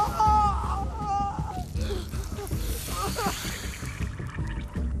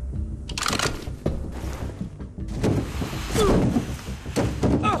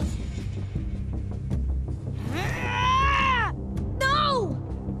 No!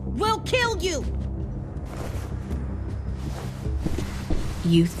 We'll kill you!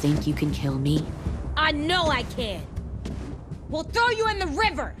 You think you can kill me? I know I can. We'll throw you in the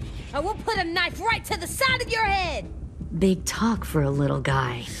river, and we'll put a knife right to the side of your head. Big talk for a little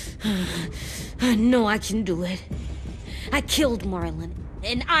guy. I know I can do it. I killed Marlon,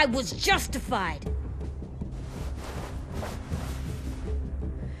 and I was justified.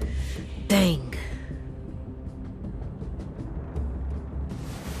 Dang.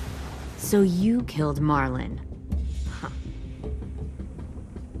 So you killed Marlon. Huh.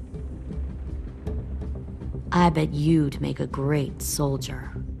 I bet you'd make a great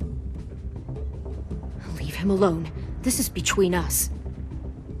soldier. Leave him alone. This is between us.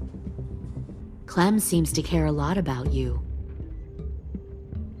 Clem seems to care a lot about you.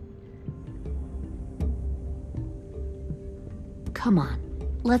 Come on,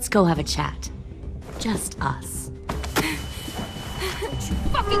 let's go have a chat. Just us. Don't you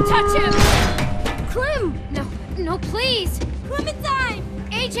fucking touch him! Clem! No, please! Clementine!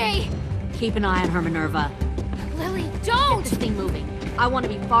 AJ! Keep an eye on her, Minerva. Lily, don't! Get this thing moving. I want to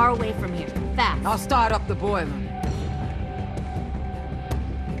be far away from here. Fast. I'll start up the boiler.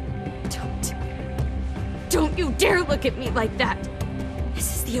 Don't you dare look at me like that!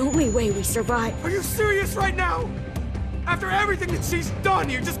 This is the only way we survive. Are you serious right now? After everything that she's done,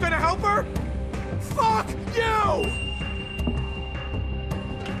 you're just gonna help her? Fuck you!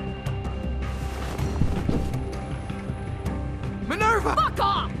 Minerva! Fuck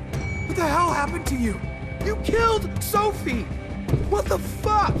off! What the hell happened to you? You killed Sophie! What the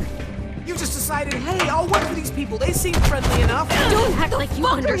fuck? You just decided, hey, I'll work for these people. They seem friendly enough. Don't act like you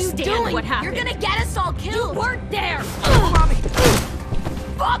understand what happened. You're gonna get us all killed! You weren't there! Mommy!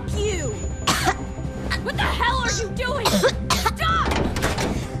 Fuck you! What the hell are you doing? Stop!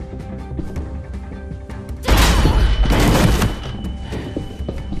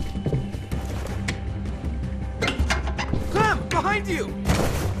 Clem, behind you!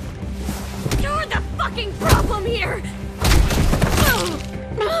 You're the fucking problem here!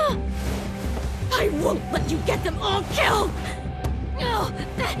 I won't let you get them all killed!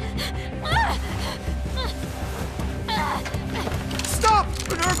 Stop,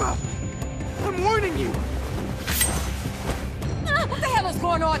 Minerva! I'm warning you! What the hell is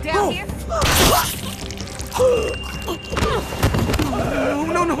going on down here? No.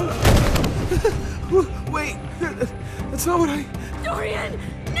 Wait, that's not what I... Dorian,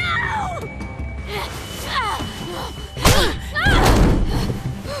 no!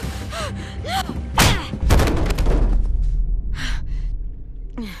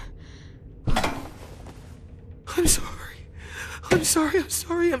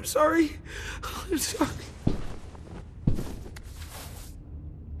 I'm sorry.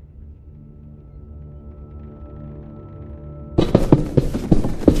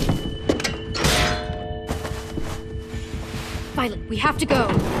 Violet, we have to go.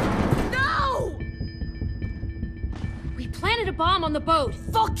 No! We planted a bomb on the boat.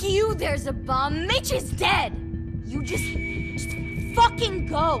 Fuck you, there's a bomb. Mitch is dead! You just fucking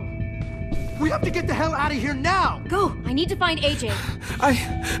go! We have to get the hell out of here now! Go! I need to find AJ.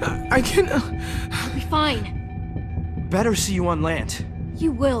 I can... I'll be fine. Better see you on land.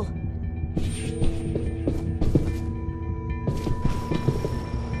 You will.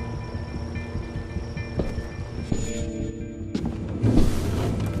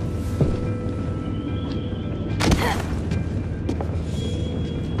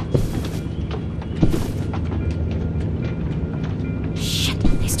 Shit,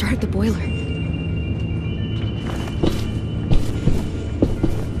 they started the boiler.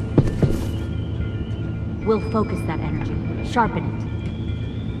 We'll focus that energy, sharpen it.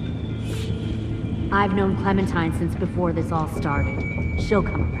 I've known Clementine since before this all started. She'll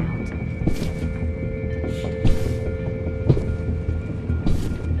come around.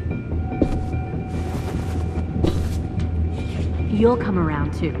 You'll come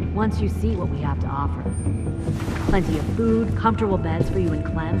around too, once you see what we have to offer. Plenty of food, comfortable beds for you and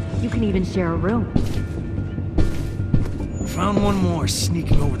Clem. You can even share a room. Found one more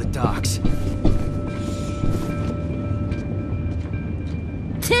sneaking over the docks.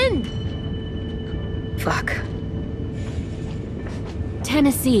 Fuck.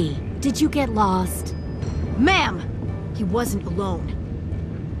 Tennessee, did you get lost? Ma'am! He wasn't alone.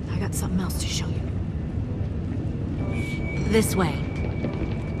 I got something else to show you. This way.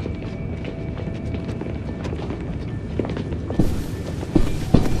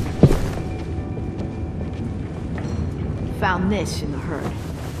 Found this in the herd.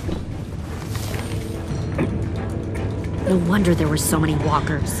 No wonder there were so many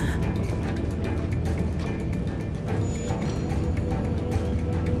walkers.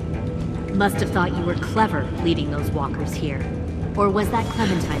 Must have thought you were clever leading those walkers here. Or was that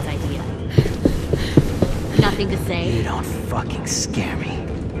Clementine's idea? Nothing to say? You don't fucking scare me.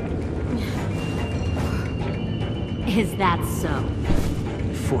 Is that so?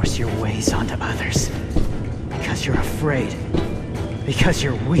 Force your ways onto others. Because you're afraid. Because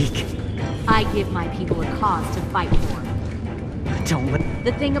you're weak. I give my people a cause to fight for. Don't let...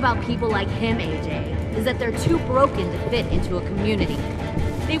 The thing about people like him, AJ, is that they're too broken to fit into a community.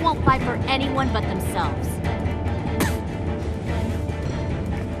 They won't fight for anyone but themselves.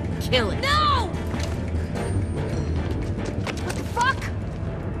 Kill it. No! What the fuck?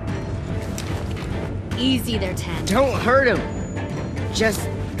 Easy there, 10. Don't hurt him. Just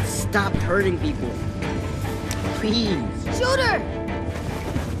stop hurting people. Please. Shoot her!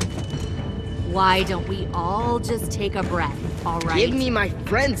 Why don't we all just take a breath, all right? Give me my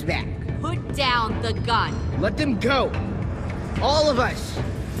friends back. Put down the gun. Let them go. All of us.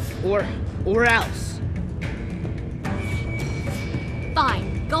 Or else.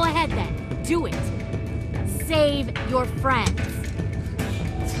 Fine, go ahead then. Do it. Save your friends.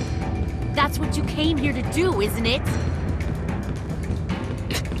 That's what you came here to do, isn't it?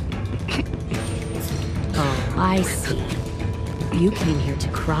 Oh, I see. You came here to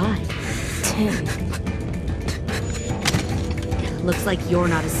cry. 10. Looks like you're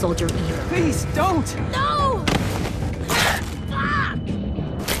not a soldier either. Please, don't! No!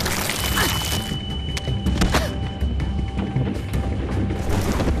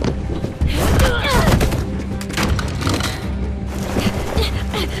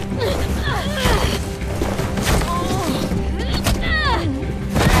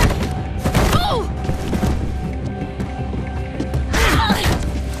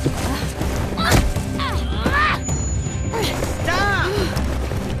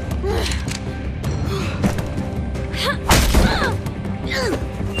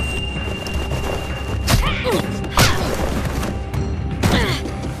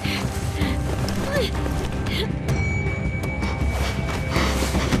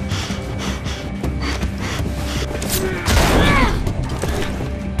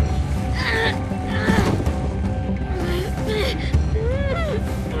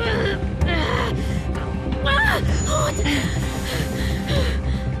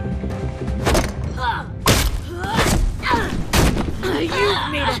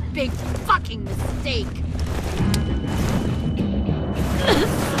 You've made a big fucking mistake.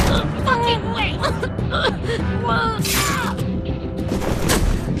 Fucking wait!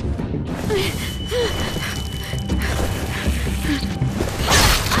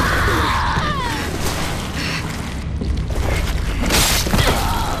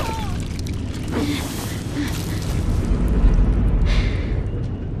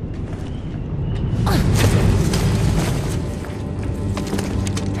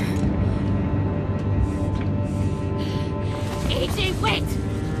 AJ, wait!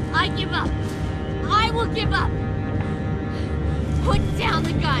 I give up. I will give up. Put down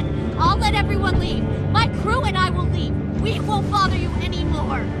the gun. I'll let everyone leave. My crew and I will leave. We won't bother you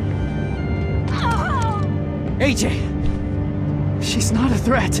anymore. AJ! She's not a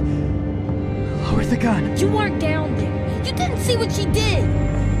threat. Lower the gun. You weren't down there. You didn't see what she did.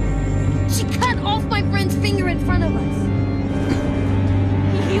 She cut off my friend's finger in front of us.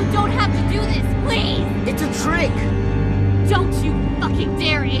 You don't have to do this, please! It's a trick! Don't you fucking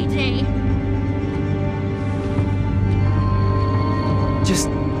dare, AJ! Just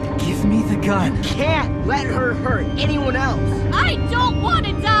give me the gun. Can't let her hurt anyone else. I don't want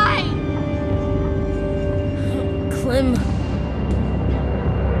to die! Clem.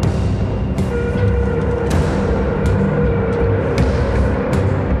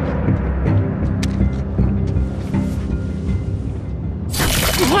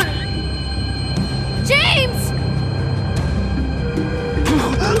 What?